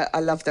 I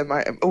love them.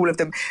 All of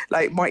them,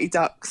 like Mighty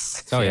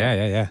Ducks. Oh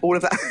yeah. All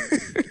of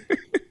that.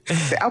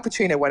 Al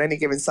Pacino on Any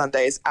Given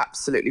Sunday is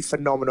absolutely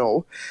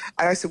phenomenal.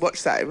 I used to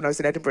watch that when I was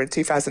in Edinburgh in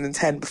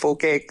 2010 before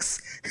gigs.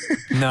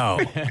 No.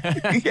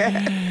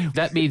 Yeah.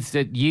 That means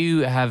that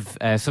you have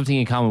something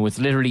in common with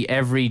literally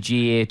every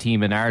GA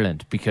team in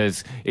Ireland,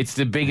 because it's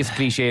the biggest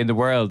cliche in the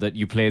world that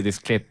you play this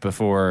clip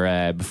before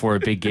a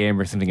big game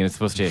or something, and it's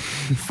supposed to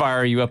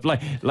fire you up.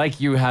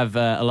 Like you have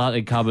a lot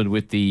in common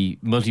with the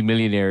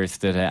multimillionaires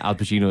that Al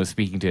Pacino is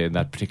speaking to in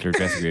that particular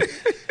dressing room.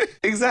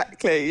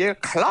 Exactly. You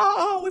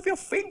claw with your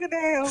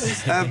fingernails.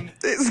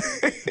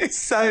 It's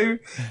so,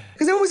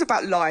 because they're always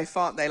about life,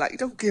 aren't they? Like, you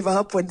don't give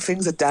up when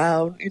things are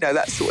down, you know,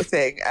 that sort of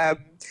thing.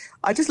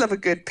 I just love a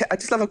good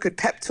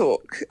pep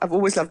talk. I've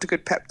always loved a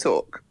good pep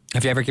talk.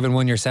 Have you ever given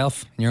one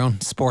yourself in your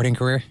own sporting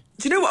career?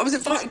 Do you know what? I was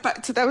invited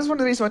back to, that was one of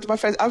the reasons I went to my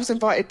friends. I was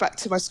invited back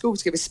to my school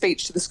to give a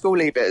speech to the school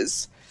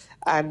leavers.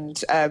 And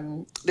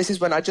this is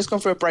when I'd just gone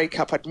for a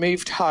breakup. I'd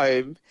moved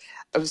home.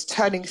 I was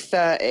turning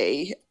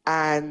 30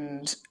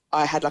 and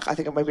I had I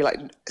think maybe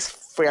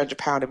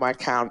 £300 in my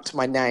account to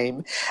my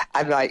name,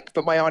 and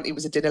but my auntie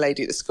was a dinner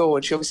lady at the school,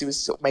 and she obviously was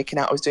sort of making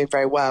out I was doing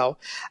very well,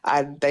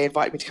 and they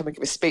invited me to come and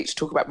give a speech to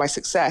talk about my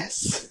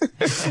success.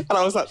 And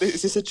I was like,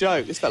 is this a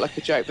joke? This felt like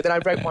a joke. But then I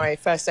wrote my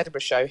first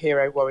Edinburgh show,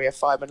 Hero, Warrior,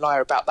 Fireman,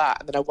 Liar, about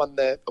that, and then I won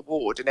the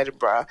award in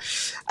Edinburgh.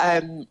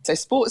 So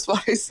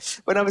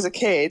sports-wise, when I was a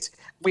kid,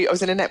 I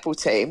was in a netball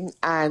team,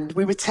 and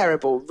we were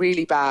terrible,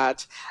 really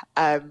bad.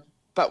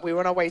 But we were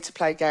on our way to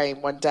play a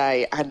game one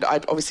day, and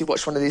I'd obviously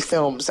watched one of these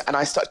films, and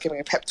I started giving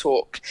a pep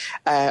talk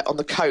on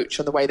the coach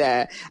on the way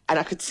there, and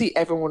I could see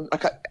everyone,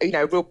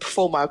 a real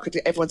performer. I could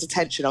get everyone's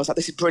attention. I was like,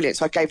 this is brilliant.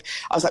 So I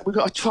was like, we've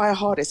got to try our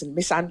hardest. And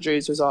Miss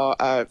Andrews was our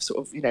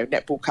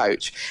netball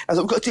coach. I was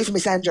like, we've got to do it for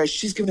Miss Andrews.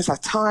 She's given us our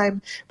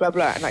time, blah,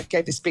 blah. And I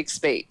gave this big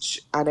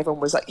speech, and everyone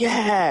was like,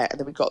 yeah. And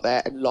then we got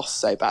there and lost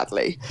so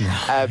badly.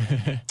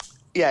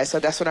 Yeah, so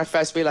that's when I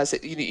first realised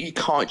that you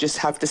can't just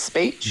have the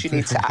speech. You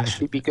need to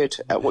actually be good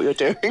at what you're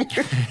doing.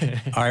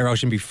 All right,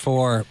 Roisin,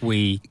 before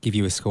we give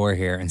you a score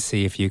here and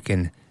see if you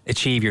can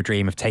achieve your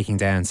dream of taking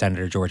down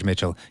Senator George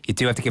Mitchell, you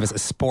do have to give us a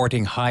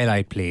sporting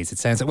highlight, please. It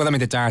sounds like,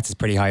 the darts is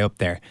pretty high up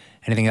there.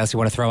 Anything else you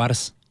want to throw at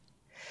us?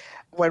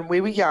 When we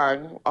were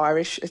young,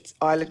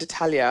 Ireland,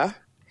 Italia,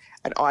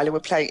 and Ireland were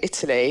playing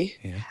Italy,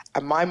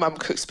 and my mum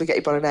cooked spaghetti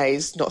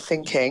bolognese, not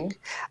thinking,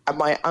 and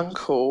my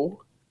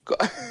uncle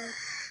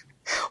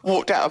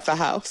walked out of the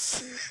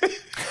house.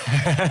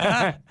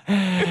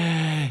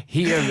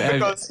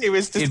 Because he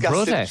was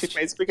disgusted. She'd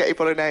made spaghetti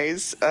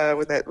bolognese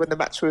when the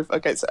match was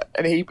against,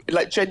 and he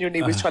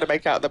genuinely was trying to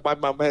make out that my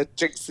mum had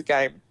jinxed the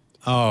game.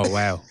 Oh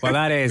wow! Well,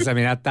 that is. I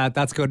mean,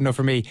 that's good enough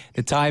for me.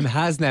 The time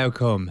has now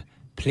come,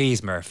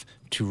 please, Murph,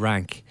 to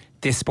rank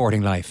this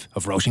sporting life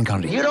of Roisin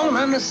Connolly. You don't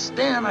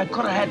understand. I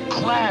could have had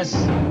class.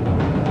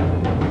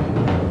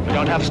 We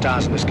don't have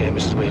stars in this game,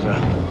 Mrs. Weaver.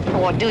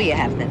 What do you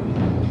have then?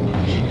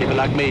 People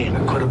like me.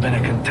 I could have been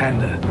a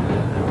contender.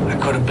 I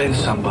could have been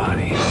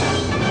somebody.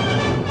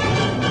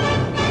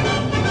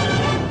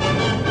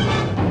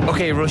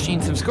 Okay,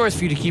 Roisin, some scores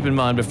for you to keep in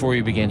mind before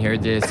we begin here.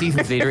 The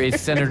season's leader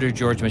is Senator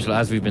George Mitchell,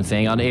 as we've been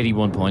saying, on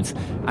 81 points.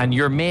 And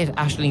your mate,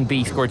 Aisling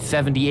B, scored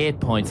 78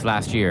 points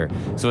last year.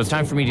 So it's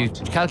time for me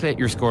to calculate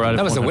your score out of...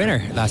 That was the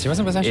winner last year,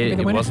 wasn't it? Was Aisling B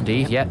the winner? It was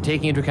indeed, yeah.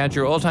 Taking into account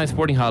your all-time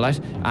sporting highlight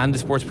and the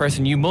sports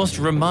person you must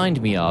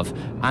remind me of,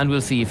 and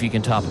we'll see if you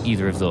can top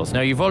either of those.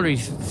 Now, you've already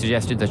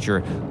suggested that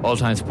your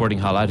all-time sporting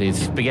highlight is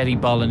spaghetti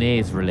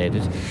bolognese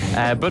related.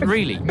 But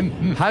really,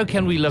 how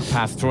can we look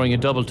past throwing a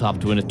double top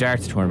to win a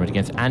darts tournament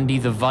against Andy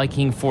the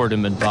Viking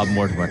Fordham and Bob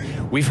Mortimer?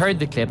 We've heard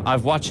the clip,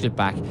 I've watched it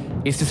back.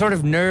 It's the sort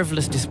of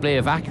nerveless display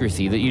of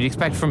accuracy that you'd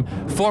expect from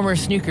former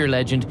snooker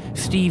legend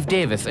Steve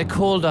Davis, a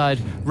cold-eyed,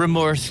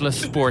 remorseless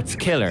sports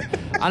killer.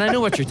 And I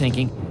know what you're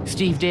thinking,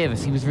 Steve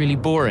Davis, he was really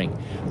boring.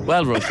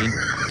 Well, Roisin,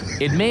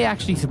 it may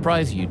actually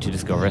surprise you to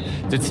discover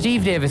that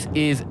Steve Davis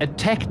is a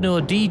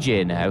techno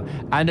DJ now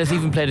and has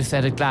even played a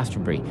set at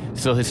Glastonbury,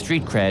 so his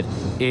street cred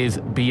is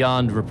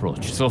beyond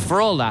reproach. So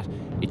for all that,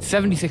 it's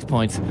 76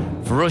 points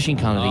for Roisin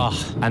Connolly,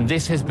 and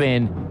this has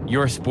been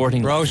your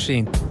sporting...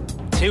 Roisin,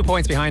 2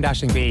 points behind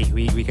Aisling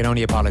B. We can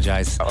only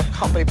apologise. I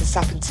can't believe this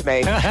happened to me.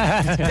 It's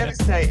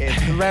devastating.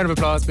 A round of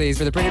applause, please,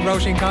 for the brilliant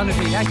Roisin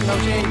Connolly. Thank you,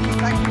 Roisin.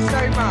 Thank you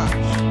so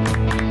much.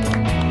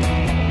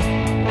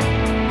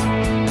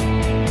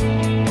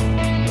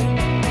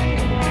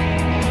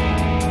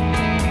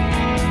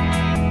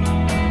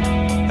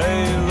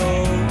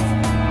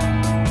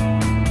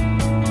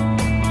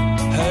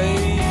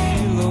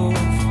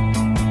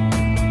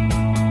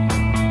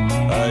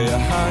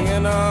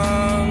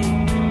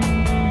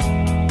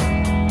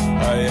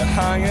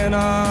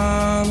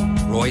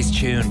 Roy's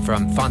tune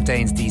from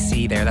Fontaine's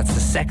DC there. That's the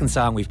second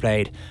song we've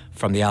played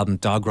from the album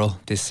Doggerel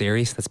this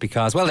series. That's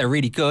because, well, they're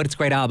really good. It's a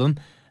great album.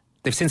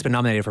 they've since been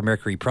nominated for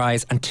Mercury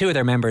Prize, and 2 of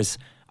their members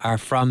are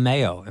from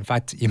Mayo. In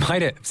fact, you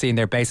might have seen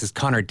their bassist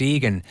Conor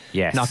Deegan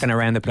knocking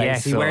around the place.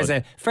 Yes, he wears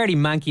a fairly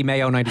manky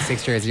Mayo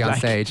 96 jersey on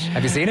stage.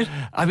 Have you seen it?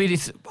 I mean,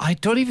 I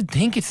don't even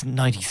think it's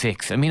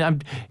 96. I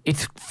mean,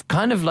 it's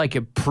kind of like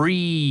a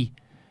pre,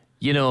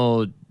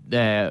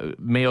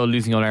 Mayo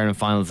losing All-Ireland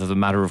finals as a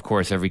matter of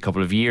course every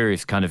couple of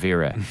years kind of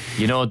era.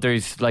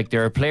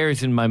 There are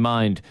players in my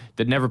mind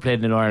that never played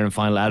in an All-Ireland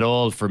final at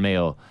all for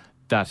Mayo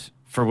that,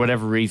 for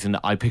whatever reason,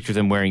 I picture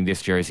them wearing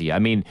this jersey. I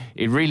mean,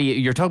 it really,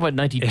 you're talking about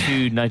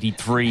 92,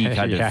 93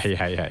 kind of.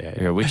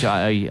 Yeah. Which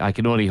I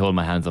can only hold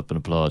my hands up and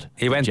applaud.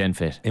 He went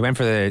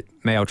for the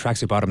Mayo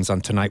tracksuit bottoms on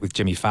Tonight with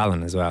Jimmy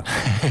Fallon as well.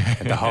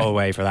 The whole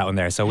way for that one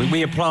there. So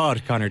we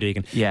applaud Conor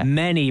Deegan. Yeah.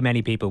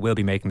 Many people will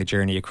be making the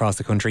journey across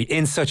the country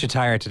in such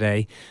attire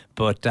today.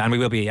 And we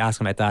will be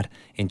asking about that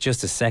in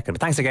just a second. But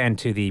thanks again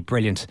to the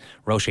brilliant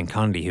Roisin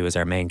Connolly, who is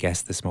our main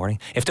guest this morning.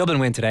 If Dublin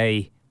win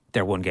today,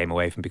 they're 1 game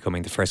away from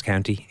becoming the first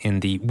county in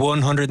the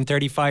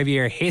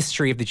 135-year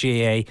history of the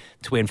GAA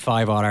to win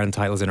 5 All-Ireland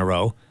titles in a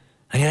row.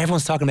 And yet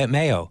everyone's talking about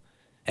Mayo.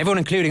 Everyone,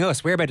 including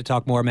us, we're about to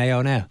talk more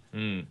Mayo now.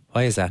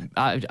 Why is that?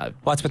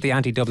 What's with the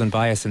anti-Dublin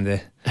bias in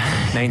the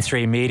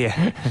mainstream media?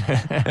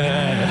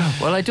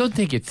 Well, I don't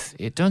think it's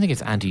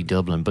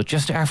anti-Dublin, but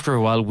just after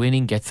a while,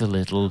 winning gets a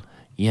little,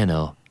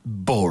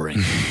 boring.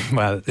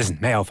 Well, listen,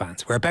 Mayo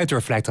fans, we're about to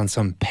reflect on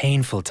some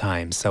painful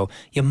times, so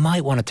you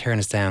might want to turn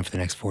us down for the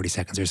next 40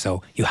 seconds or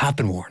so. You have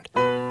been warned.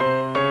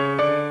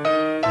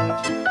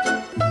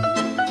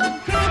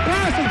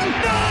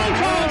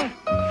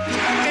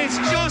 It's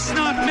just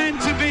not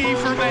meant to be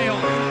for Mayo.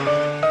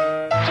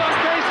 John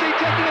Casey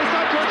taking his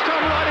time towards Tom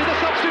Riley, the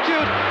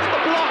substitute. The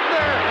block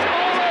there,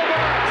 all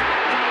over.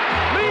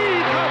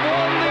 Meath have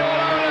won the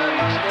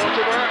All-Ireland.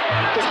 Mortimer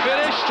to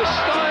finish, to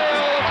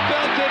Styles,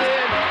 belted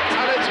in.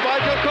 And it's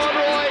Michael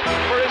Conroy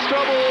for his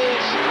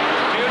troubles.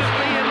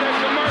 Beautifully in there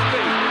to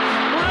Murphy.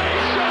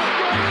 Great shot,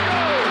 great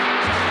goal.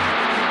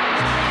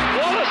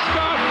 What a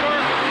start for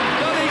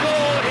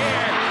Donegal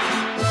here.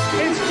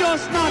 It's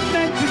just not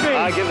meant to be.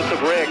 Give us a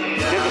break.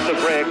 Give us a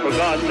break. For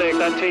God's sake,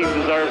 that team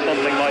deserves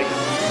something like.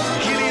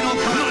 Killian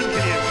O'Connor.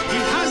 He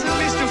hasn't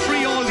missed a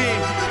free all day.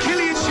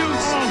 Killian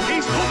shoots.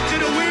 He's hooked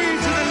it away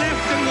to the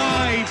left and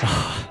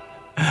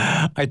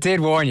wide. I did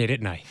warn you,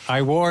 didn't I?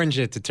 I warned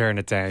you to turn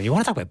it down. You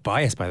want to talk about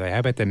bias, by the way? How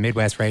about the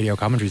Midwest Radio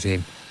commentary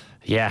team?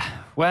 Yeah,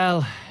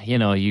 well,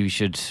 you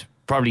should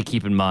probably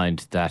keep in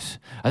mind that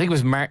I think it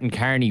was Martin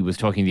Carney was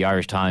talking to the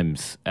Irish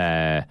Times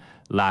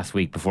last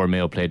week before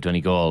Mayo played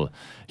Donegal.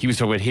 He was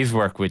talking about his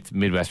work with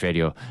Midwest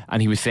Radio,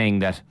 and he was saying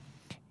that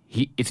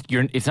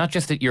it's not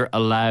just that you're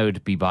allowed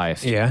to be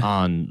biased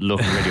on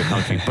local radio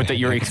commentary, but that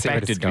you're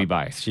expected to be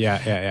biased.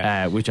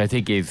 Yeah. Which I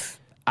think is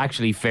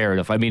actually fair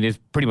enough. I mean, it's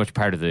pretty much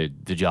part of the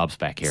job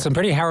spec here. Some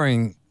pretty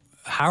harrowing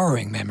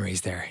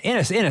memories there in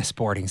a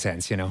sporting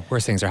sense.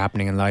 Worse things are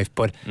happening in life,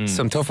 but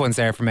some tough ones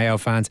there for Mayo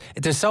fans.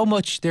 There's so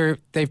much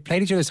they've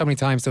played each other so many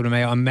times, Dublin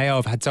Mayo, and Mayo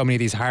have had so many of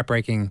these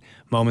heartbreaking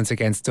moments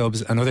against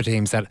Dubs and other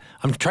teams that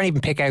I'm trying to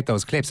even pick out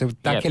those clips.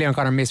 That Killian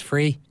O'Connor missed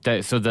free.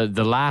 So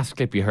the last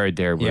clip you heard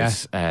there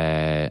was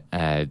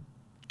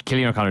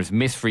Killian O'Connor's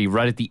miss free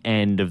right at the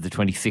end of the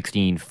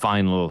 2016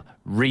 final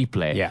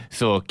replay. Yeah.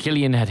 So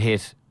Killian had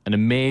hit an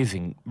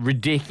amazing,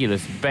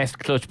 ridiculous, best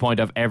clutch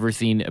point I've ever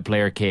seen a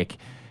player kick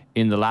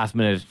in the last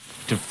minute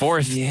to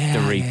force the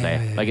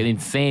replay. Like an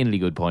insanely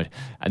good point.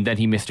 And then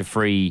he missed a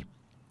free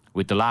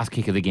with the last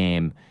kick of the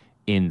game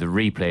in the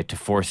replay to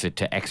force it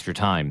to extra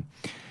time.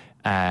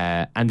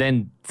 And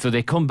then, so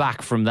they come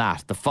back from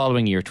that the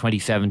following year,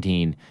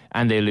 2017,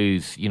 and they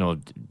lose,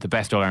 the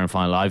best All-Ireland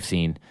final I've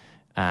seen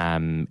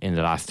in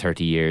the last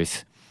 30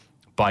 years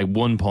by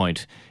 1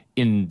 point.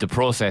 In the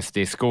process,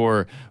 they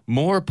score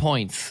more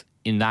points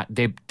in that.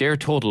 Their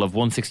total of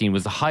 116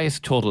 was the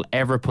highest total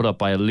ever put up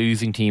by a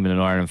losing team in an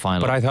All-Ireland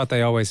final. But I thought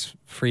they always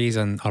freeze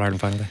on All-Ireland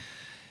final day.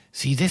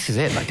 See, this is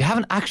it. Like, they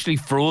haven't actually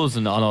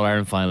frozen on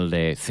All-Ireland final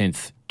day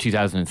since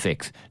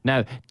 2006.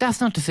 Now,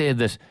 that's not to say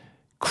that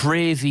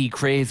crazy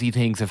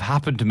things have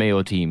happened to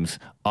Mayo teams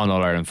on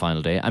All-Ireland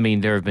final day. I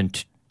mean, there have been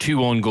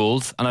 2 own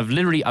goals, and I've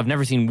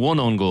never seen 1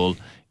 own goal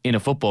in a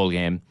football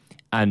game,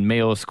 and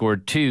Mayo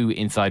scored 2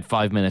 inside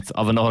 5 minutes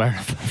of an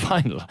All-Ireland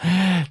final.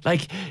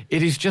 Like,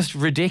 it is just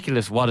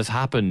ridiculous what has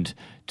happened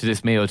to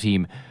this Mayo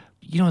team.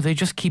 They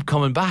just keep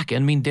coming back. I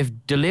mean,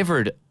 they've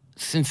delivered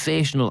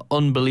sensational,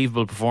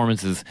 unbelievable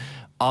performances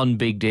on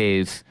big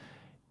days.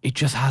 It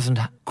just hasn't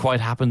quite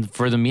happened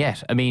for them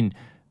yet. I mean,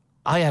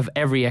 I have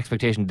every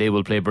expectation they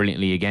will play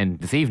brilliantly again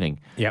this evening.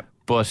 Yep.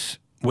 But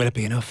will it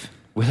be enough?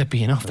 Will it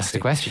be enough? That's the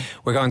question.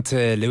 We're going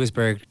to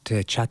Lewisburg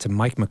to chat to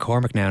Mike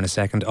McCormick now in a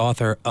second,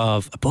 author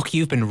of a book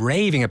you've been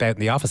raving about in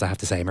the office, I have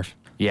to say, Murph.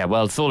 Yeah,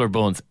 well, Solar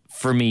Bones,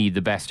 for me,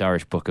 the best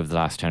Irish book of the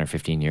last 10 or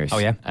 15 years. Oh,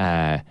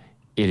 yeah?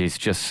 It is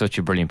just such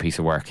a brilliant piece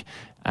of work.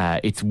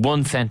 It's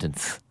one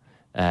sentence,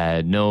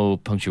 no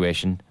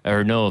punctuation,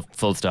 or no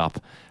full stop,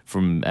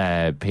 from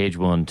page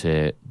 1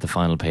 to the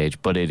final page,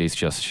 but it is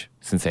just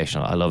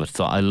sensational. I love it.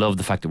 So I love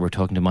the fact that we're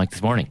talking to Mike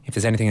this morning. If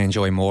there's anything I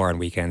enjoy more on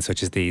weekends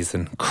such as these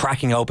than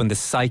cracking open the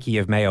psyche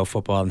of Mayo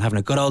football and having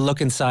a good old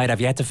look inside, I've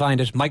yet to find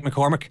it. Mike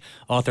McCormick,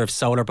 author of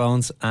Solar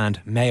Bones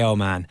and Mayo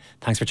Man.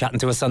 Thanks for chatting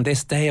to us on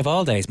this day of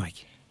all days,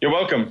 Mike. You're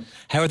welcome.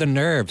 How are the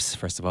nerves,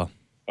 first of all?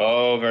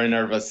 Oh, very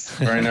nervous.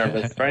 Very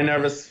nervous. Very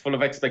nervous, full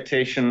of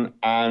expectation,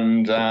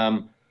 and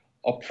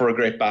up for a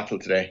great battle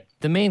today.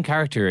 The main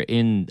character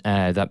in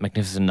that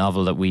magnificent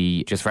novel that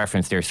we just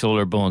referenced there,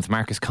 Solar Bones,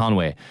 Marcus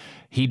Conway,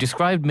 he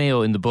described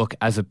Mayo in the book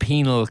as a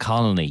penal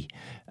colony.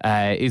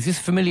 Is this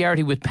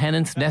familiarity with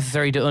penance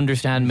necessary to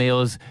understand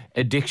Mayo's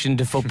addiction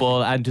to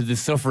football and to the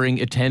suffering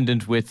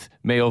attendant with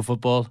Mayo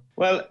football?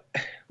 Well,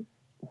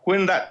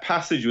 when that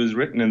passage was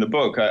written in the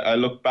book, I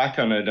looked back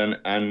on it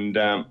and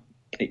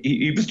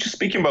he was just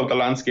speaking about the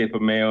landscape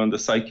of Mayo and the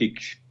psychic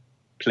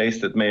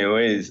place that Mayo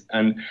is.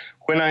 And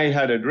when I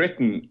had it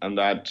written and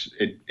that,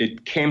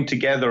 it came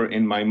together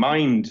in my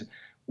mind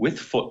with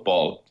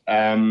football.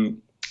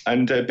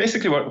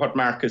 Basically what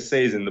Marcus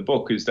says in the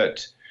book is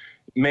that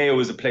Mayo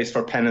is a place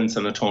for penance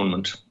and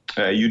atonement.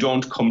 You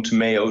don't come to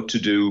Mayo to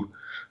do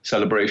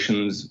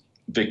celebrations,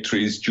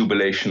 victories,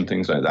 jubilation,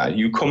 things like that.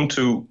 You come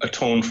to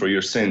atone for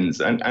your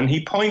sins. And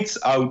he points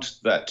out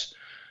that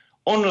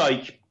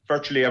unlike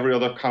virtually every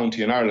other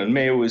county in Ireland,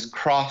 Mayo is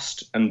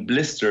crossed and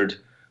blistered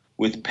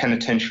with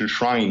penitential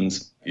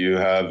shrines. You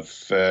have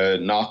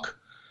Knock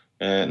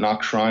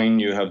Shrine,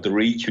 you have the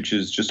Reach, which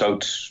is just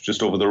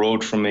over the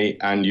road from me,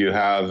 and you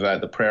have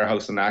the Prayer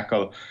House in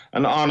Achill,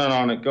 and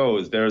on it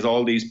goes. There's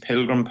all these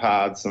pilgrim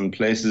paths and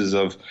places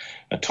of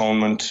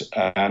atonement,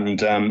 and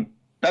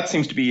that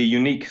seems to be a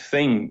unique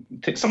thing,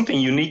 something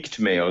unique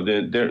to Mayo.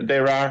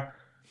 There are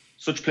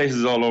such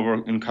places all over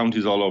in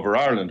counties all over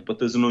Ireland, but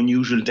there's an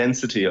unusual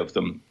density of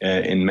them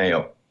in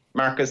Mayo.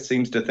 Marcus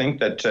seems to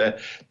think that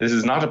this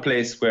is not a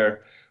place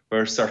where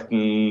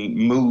certain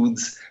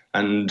moods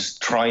and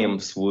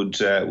triumphs would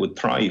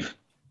thrive.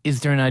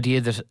 Is there an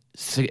idea that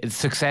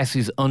success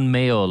is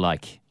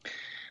un-Mayo-like?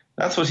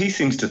 That's what he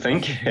seems to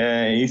think.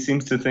 He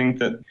seems to think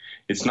that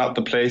it's not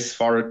the place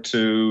for it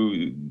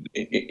to.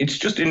 It's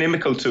just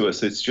inimical to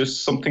us. It's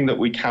just something that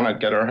we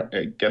cannot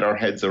get our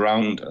heads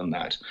around. On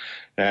that.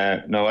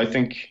 Now, I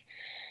think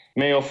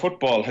Mayo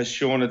football has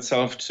shown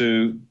itself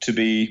to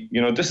be.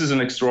 This is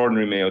an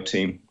extraordinary Mayo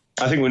team.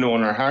 I think we know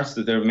in our hearts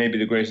that they're maybe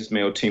the greatest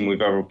Mayo team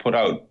we've ever put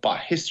out, but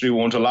history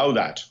won't allow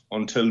that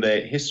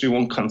history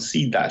won't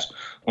concede that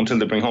until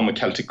they bring home a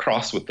Celtic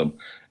cross with them.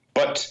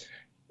 But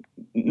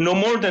no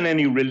more than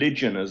any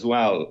religion as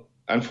well,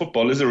 and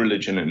football is a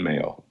religion in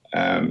Mayo,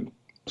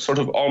 sort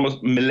of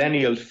almost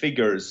millennial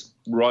figures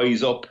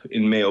rise up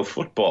in Mayo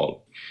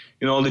football.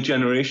 In all the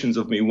generations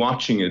of me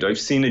watching it, I've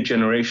seen a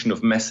generation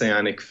of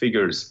messianic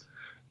figures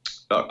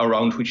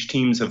around which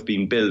teams have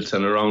been built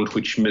and around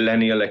which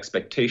millennial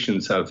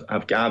expectations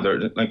have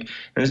gathered.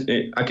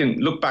 I can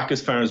look back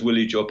as far as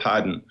Willie Joe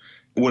Padden,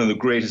 one of the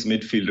greatest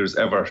midfielders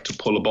ever to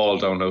pull a ball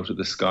down out of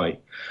the sky.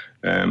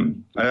 I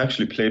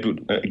actually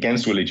played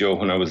against Willie Joe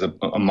when I was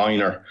a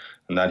minor,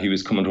 and that he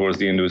was coming towards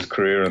the end of his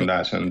career and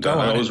that. And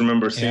I always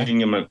remember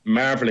seeing him and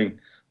marvelling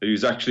that he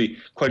was actually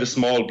quite a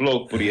small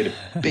bloke, but he had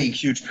a big,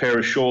 huge pair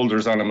of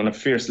shoulders on him and a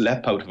fierce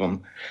lep out of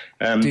him.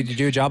 Did you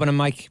do a job on him,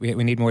 Mike? We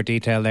need more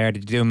detail there.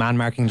 Did you do a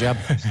man-marking job?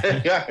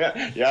 Yeah,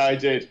 I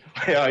did.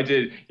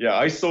 Yeah,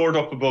 I soared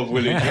up above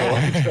Willie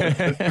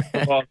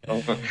Joe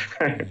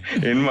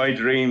in my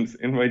dreams.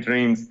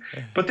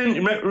 But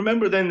then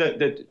remember then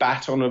that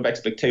baton of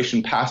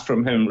expectation passed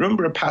from him.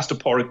 Remember it passed to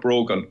Pádraig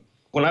Brogan.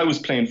 When I was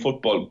playing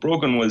football,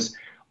 Brogan was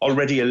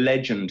already a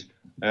legend.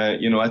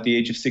 At the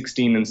age of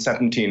 16 and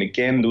 17,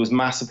 again, there was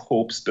massive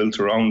hopes built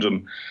around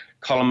him.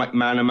 Colin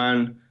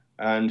McManaman,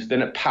 and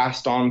then it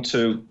passed on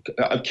to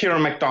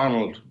Kieran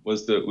MacDonald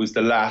was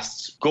the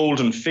last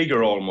golden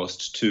figure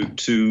almost to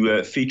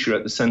feature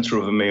at the centre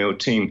of a Mayo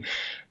team,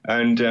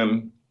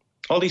 and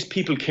all these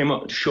people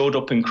showed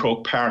up in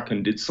Croke Park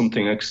and did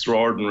something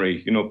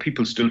extraordinary.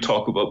 People still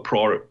talk about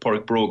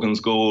Pádraig Brogan's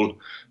goal.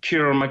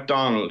 Kieran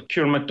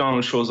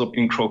MacDonald shows up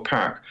in Croke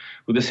Park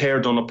with his hair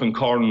done up in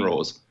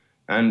cornrows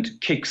and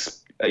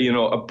kicks,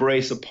 a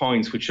brace of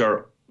points which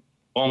are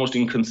almost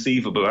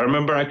inconceivable. I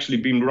remember actually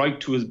being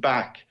right to his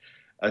back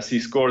as he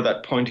scored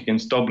that point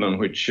against Dublin,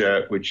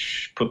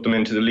 which put them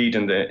into the lead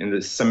in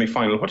the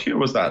semi-final. What year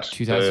was that?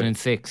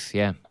 2006,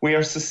 yeah. We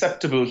are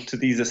susceptible to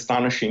these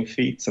astonishing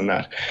feats and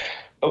that.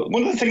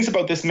 One of the things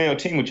about this Mayo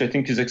team, which I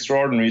think is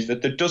extraordinary, is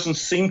that there doesn't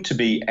seem to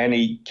be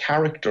any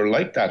character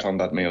like that on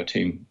that Mayo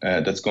team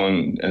that's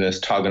going and is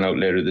togging out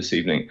later this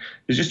evening.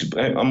 There's just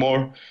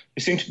they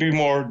seem to be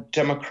more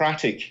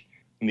democratic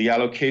in the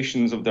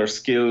allocations of their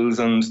skills,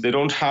 and they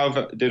don't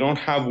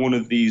have one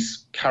of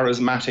these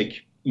charismatic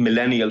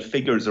millennial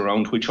figures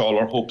around which all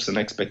our hopes and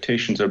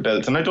expectations are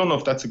built. And I don't know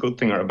if that's a good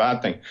thing or a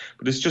bad thing,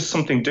 but it's just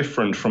something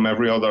different from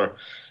every other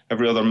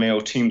Mayo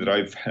team that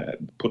I've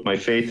put my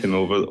faith in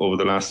over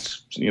the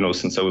last,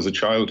 since I was a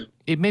child.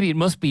 It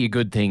must be a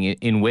good thing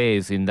in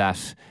ways, in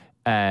that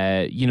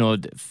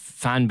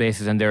fan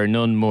bases, and there are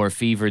none more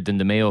fevered than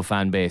the Mayo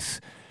fan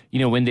base.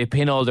 When they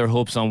pin all their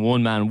hopes on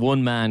one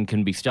man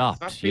can be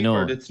stopped. It's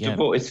not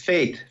fevered, it's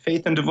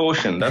faith and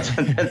devotion.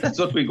 That's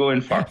what we go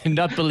in for.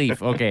 Not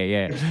belief. Okay,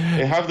 yeah.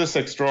 They have this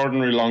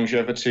extraordinary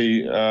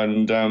longevity,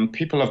 and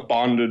people have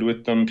bonded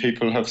with them.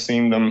 People have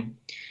seen them.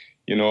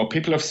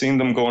 People have seen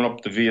them going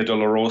up the Via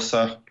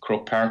Dolorosa,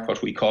 Croke Park,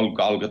 what we call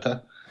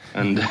Golgotha,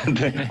 and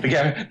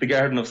the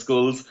Garden of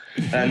Skulls,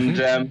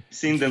 and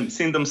seen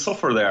them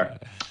suffer there,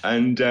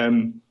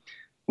 and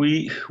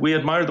we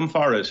admire them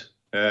for it,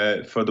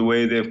 for the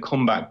way they've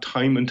come back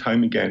time and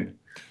time again,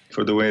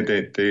 for the way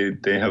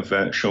they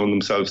have shown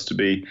themselves to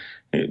be,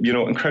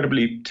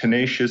 incredibly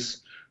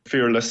tenacious,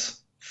 fearless,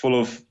 full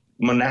of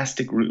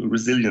monastic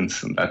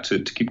resilience, and that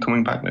to keep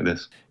coming back like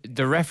this.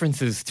 The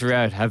references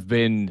throughout have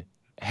been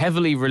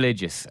heavily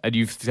religious, and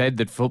you've said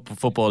that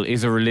football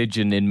is a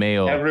religion in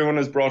Mayo. Everyone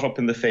is brought up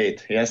in the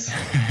faith, yes.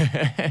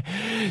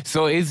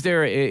 So is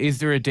there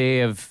a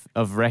day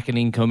of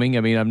reckoning coming?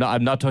 I mean,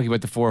 I'm not talking about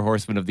the four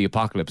horsemen of the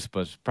apocalypse,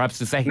 but perhaps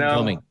the second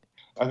coming.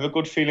 I have a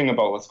good feeling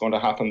about what's going to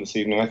happen this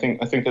evening. I think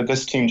that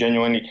this team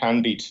genuinely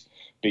can beat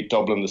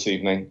Dublin this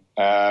evening.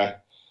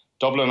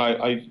 Dublin,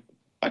 I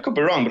could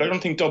be wrong, but I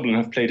don't think Dublin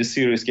have played a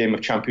serious game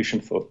of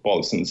championship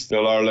football since the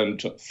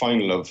All-Ireland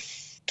final of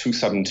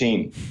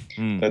 2017,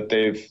 that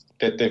they've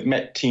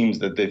met teams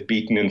that they've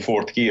beaten in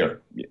fourth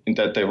gear,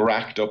 that they've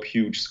racked up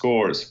huge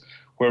scores,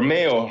 where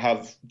Mayo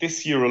have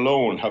this year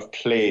alone have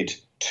played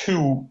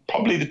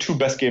probably the two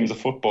best games of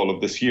football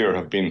of this year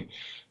have been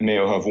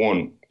Mayo have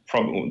won,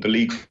 probably the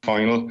league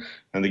final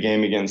and the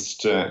game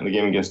against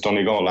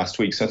Donegal last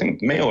week. So I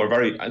think Mayo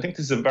I think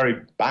this is a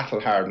very battle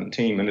hardened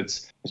team, and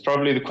it's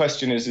probably the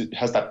question is,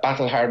 has that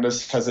battle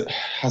hardness, has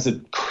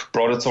it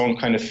brought its own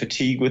kind of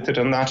fatigue with it,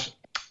 and that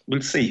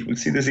We'll see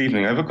this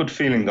evening. I have a good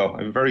feeling, though. I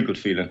have a very good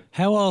feeling.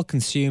 How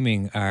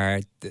all-consuming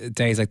are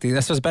days like these? I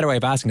suppose a better way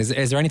of asking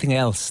is there anything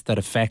else that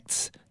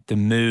affects the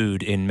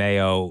mood in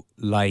Mayo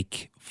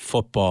like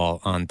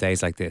football on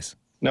days like this?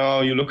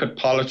 No, you look at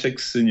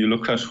politics and you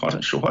look at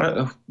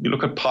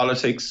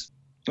politics.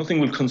 Nothing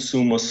will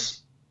consume us.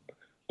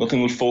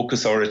 Nothing will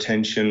focus our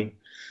attention.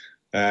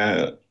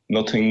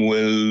 Nothing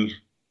will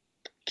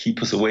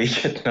keep us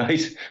awake at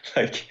night.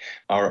 Like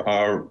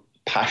our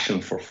passion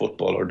for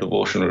football or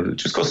devotion, or it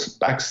just goes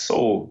back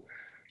so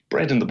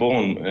bred in the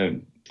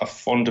bone, a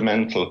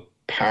fundamental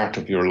part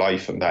of your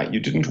life, and that you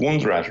didn't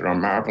wonder at it or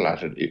marvel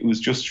at it. It was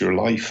just your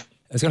life.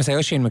 I was going to say,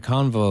 Oisin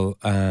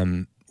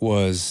McConville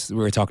we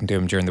were talking to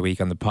him during the week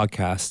on the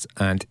podcast,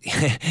 and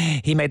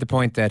he made the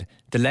point that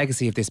the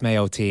legacy of this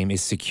Mayo team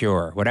is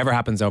secure. Whatever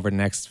happens over the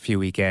next few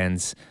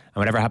weekends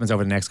and whatever happens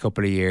over the next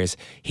couple of years,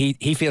 he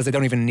feels they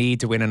don't even need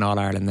to win an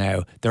All-Ireland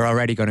now. They're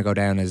already going to go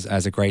down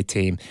as a great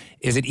team.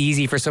 Is it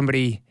easy for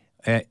somebody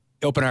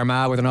up in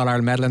Armagh with an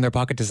All-Ireland medal in their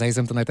pocket to say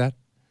something like that?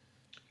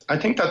 I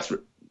think that's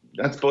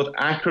both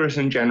accurate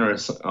and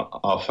generous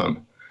of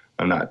him,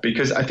 and that,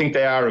 because I think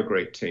they are a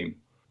great team.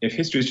 If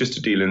history is just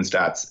a deal in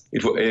stats,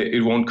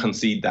 it won't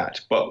concede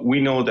that. But we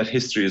know that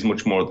history is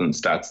much more than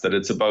stats, that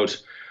it's about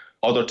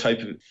other type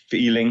of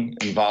feeling,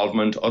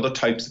 involvement, other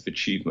types of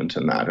achievement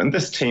and that. And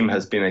this team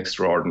has been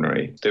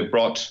extraordinary. They've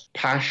brought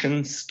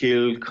passion,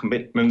 skill,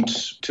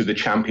 commitment to the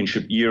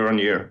championship year on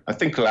year. I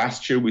think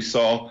last year we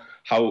saw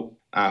how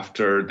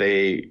after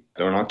they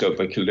were knocked out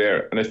by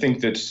Kildare, and I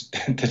think that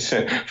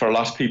for a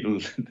lot of people,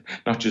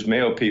 not just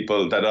Mayo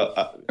people, that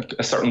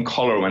a certain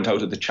colour went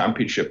out of the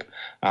championship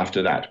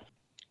after that.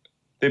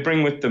 They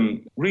bring with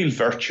them real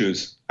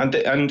virtues, and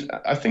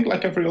I think,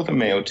 like every other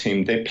Mayo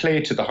team, they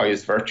play to the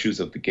highest virtues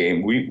of the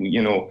game.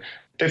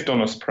 They've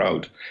done us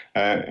proud,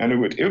 and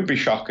it would be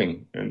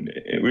shocking, and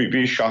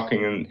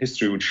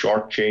history would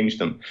shortchange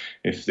them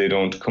if they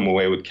don't come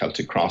away with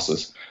Celtic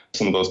crosses.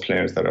 Some of those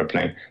players that are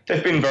playing,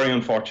 they've been very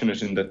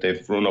unfortunate in that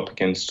they've run up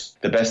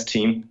against the best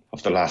team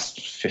of the last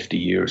 50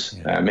 years,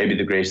 maybe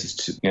the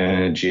greatest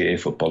GAA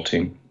football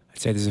team. I'd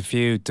say there's a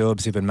few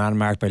dubs who've been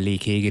man-marked by Lee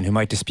Keegan who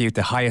might dispute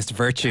the highest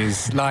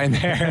virtues line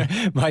there,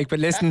 Mike. But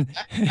listen,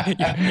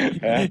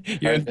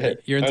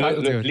 you're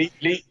entitled to it.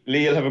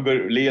 Lee will have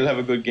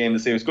a good game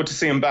this year. It's good to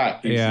see him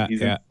back.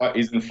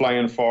 He's in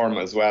flying form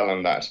as well,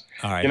 and that.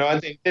 All right. I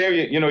think there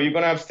you're going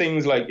to have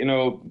things like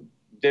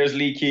there's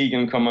Lee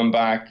Keegan coming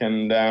back,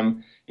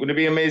 and would it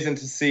be amazing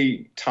to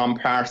see Tom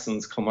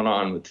Parsons coming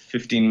on with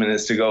 15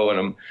 minutes to go and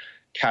him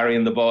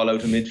carrying the ball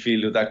out of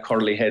midfield with that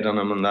curly head on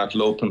him and that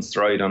loping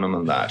stride on him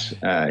and that.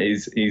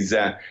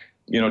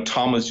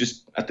 Tom was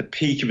just at the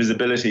peak of his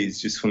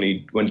abilities just when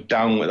he went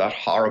down with that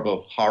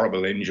horrible,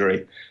 horrible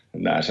injury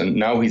and that. And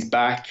now he's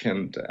back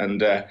and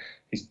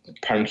he's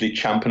apparently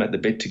champing at the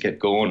bit to get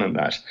going and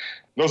that.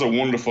 Those are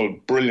wonderful,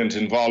 brilliant,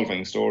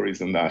 involving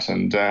stories and that.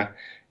 And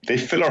they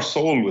fill our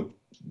soul with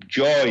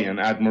joy and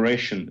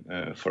admiration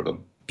for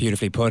them.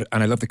 Beautifully put.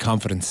 And I love the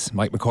confidence.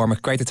 Mike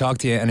McCormack, great to talk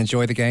to you and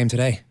enjoy the game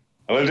today.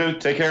 I will do.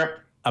 Take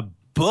care. A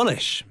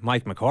bullish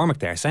Mike McCormack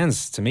there.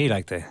 Sounds to me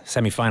like the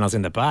semi-finals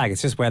in the bag.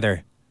 It's just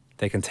whether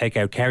they can take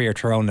out Kerry or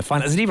Tyrone in the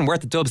final. Is it even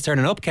worth the Dubs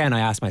turning up, Ken?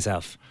 I ask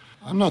myself.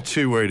 I'm not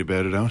too worried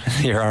about it, Owen.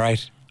 You're all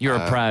right. You're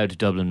a proud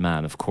Dublin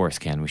man, of course,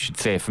 Ken. We should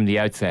say from the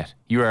outset,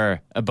 you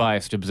are a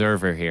biased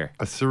observer here.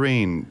 A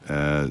serene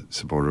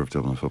supporter of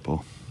Dublin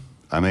football.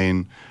 I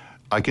mean,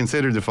 I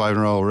consider the 5 in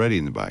a row already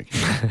in the bag.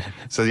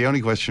 So the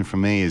only question for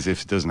me is,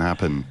 if it doesn't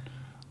happen,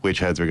 which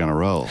heads are going to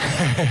roll?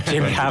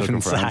 Jimmy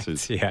Haven's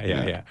sacked.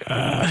 Yeah.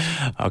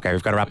 Okay,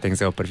 we've got to wrap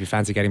things up, but if you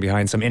fancy getting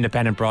behind some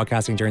independent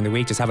broadcasting during the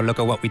week, just have a look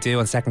at what we do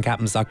on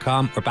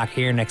secondcaptains.com. We're back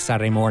here next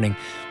Saturday morning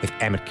with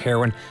Emmett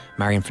Kirwan.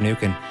 Marion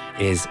Finucane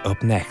is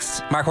up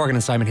next. Mark Horgan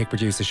and Simon Hick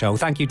produce the show.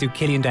 Thank you to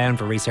Killian Down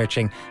for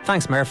researching.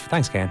 Thanks, Murph.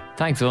 Thanks, Ken.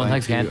 Thanks, Owen.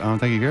 Thanks, Ken.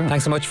 Thank you, Kieran.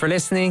 Thanks so much for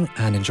listening,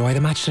 and enjoy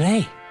the match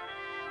today.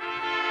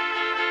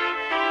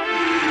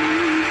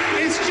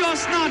 It's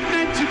just not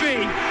meant to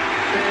be.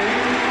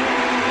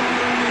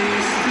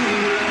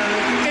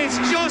 It's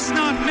just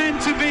not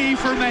meant to be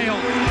for Mayo.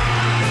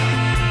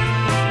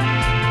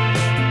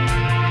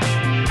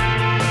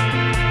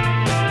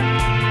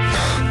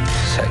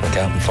 Second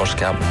captain, first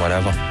captain,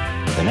 whatever.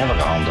 They never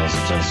go home, those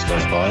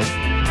boys.